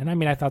actor. And I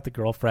mean, I thought the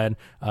girlfriend,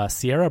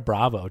 Sierra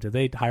Bravo, did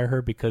they hire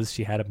her because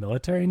she had a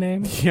military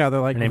name? Yeah, they're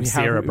like,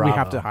 Sierra Bravo. We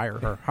have to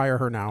hire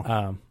her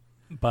now.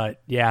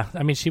 But yeah,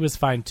 I mean, she was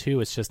fine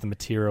too. It's just the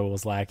material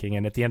was lacking.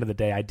 And at the end of the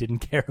day, I didn't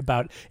care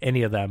about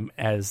any of them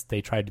as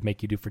they tried to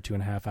make you do for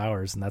 2.5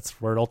 hours. And that's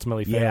where it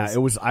ultimately fails.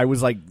 Yeah, I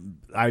was like,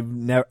 I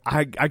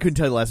couldn't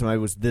tell you the last time I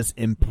was this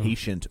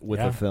impatient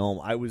with a film.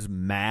 I was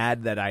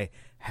mad that I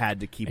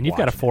had to keep and you've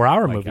watching got a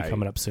 4-hour movie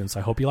coming up soon,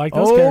 so I hope you like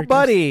those characters.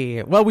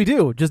 Buddy. Well, we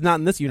do, just not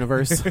in this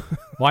universe.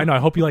 Well, I know. I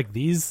hope you like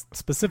these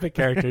specific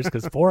characters,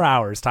 because 4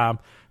 hours, Tom.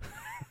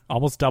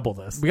 Almost double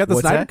this. We got the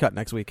Snyder Cut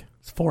next week.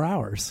 It's 4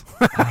 hours.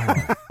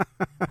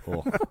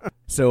 Cool.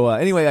 So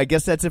anyway, I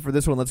guess that's it for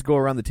this one. Let's go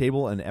around the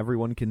table, and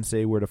everyone can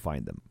say where to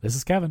find them. This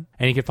is Kevin.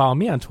 And you can follow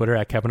me on Twitter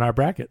at Kevin R.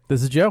 Brackett.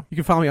 This is Joe. You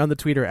can follow me on the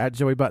Twitter at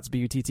Joey Butts,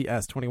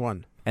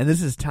 BUTTS21. And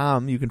this is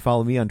Tom. You can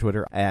follow me on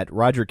Twitter at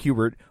Roger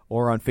Kubert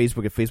or on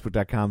Facebook at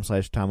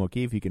Facebook.com/Tom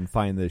O'Keefe. You can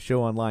find the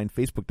show online,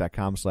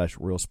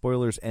 Facebook.com/Real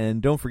Spoilers.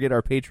 And don't forget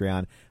our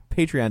Patreon,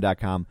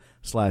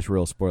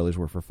 Patreon.com/Real Spoilers,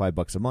 where for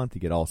 $5 a month you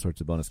get all sorts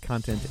of bonus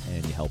content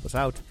and you help us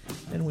out,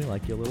 and we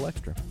like you a little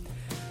extra.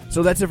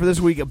 So that's it for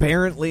this week.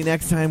 Apparently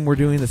next time we're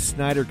doing the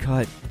Snyder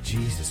Cut.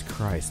 Jesus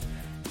Christ.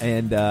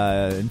 And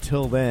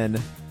until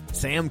then,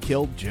 Sam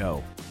killed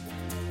Joe.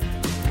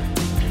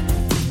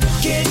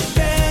 Get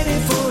ready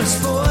for a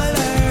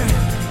spoiler.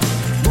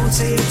 Won't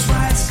say it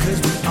twice,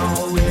 'cause we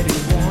already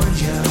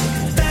warned you.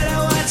 Better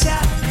watch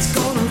out, it's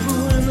gonna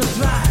ruin the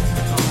plot.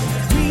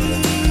 Real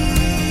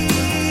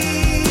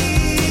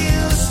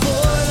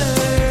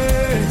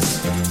spoilers.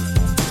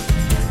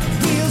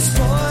 Real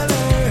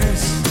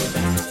spoilers.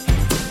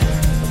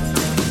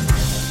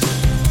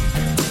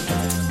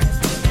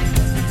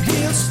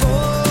 Real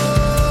spoilers.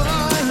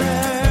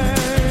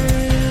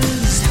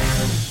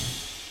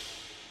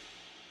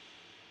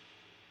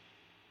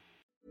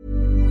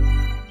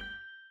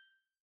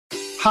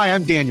 Hi,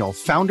 I'm Daniel,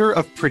 founder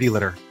of Pretty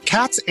Litter.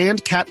 Cats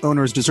and cat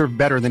owners deserve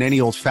better than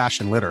any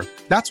old-fashioned litter.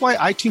 That's why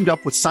I teamed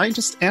up with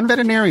scientists and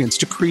veterinarians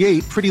to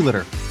create Pretty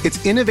Litter.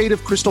 Its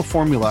innovative crystal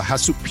formula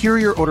has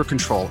superior odor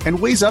control and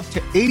weighs up to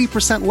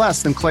 80%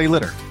 less than clay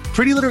litter.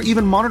 Pretty Litter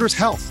even monitors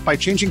health by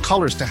changing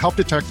colors to help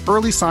detect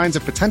early signs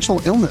of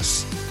potential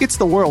illness. It's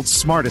the world's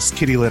smartest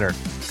kitty litter.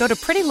 Go to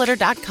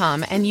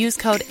prettylitter.com and use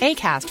code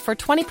ACAST for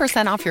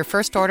 20% off your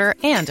first order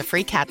and a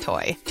free cat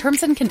toy.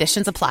 Terms and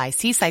conditions apply.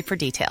 See site for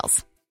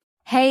details.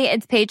 Hey,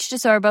 it's Paige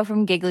DeSorbo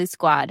from Giggly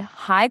Squad.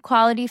 High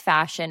quality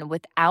fashion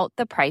without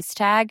the price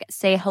tag.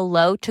 Say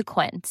hello to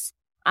Quince.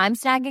 I'm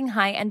snagging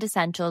high-end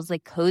essentials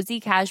like cozy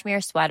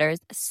cashmere sweaters,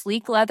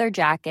 sleek leather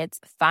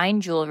jackets,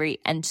 fine jewelry,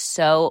 and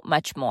so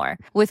much more.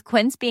 With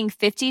Quince being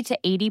 50 to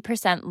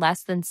 80%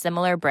 less than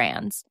similar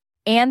brands.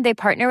 And they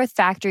partner with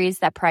factories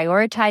that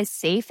prioritize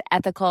safe,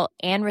 ethical,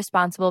 and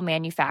responsible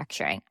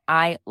manufacturing.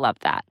 I love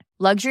that.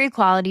 Luxury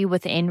quality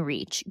within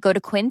reach. Go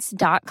to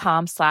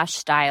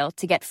quince.com/style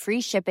to get free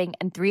shipping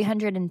and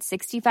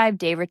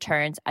 365-day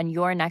returns on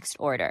your next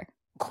order.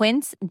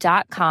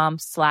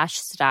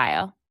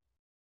 Quince.com/style.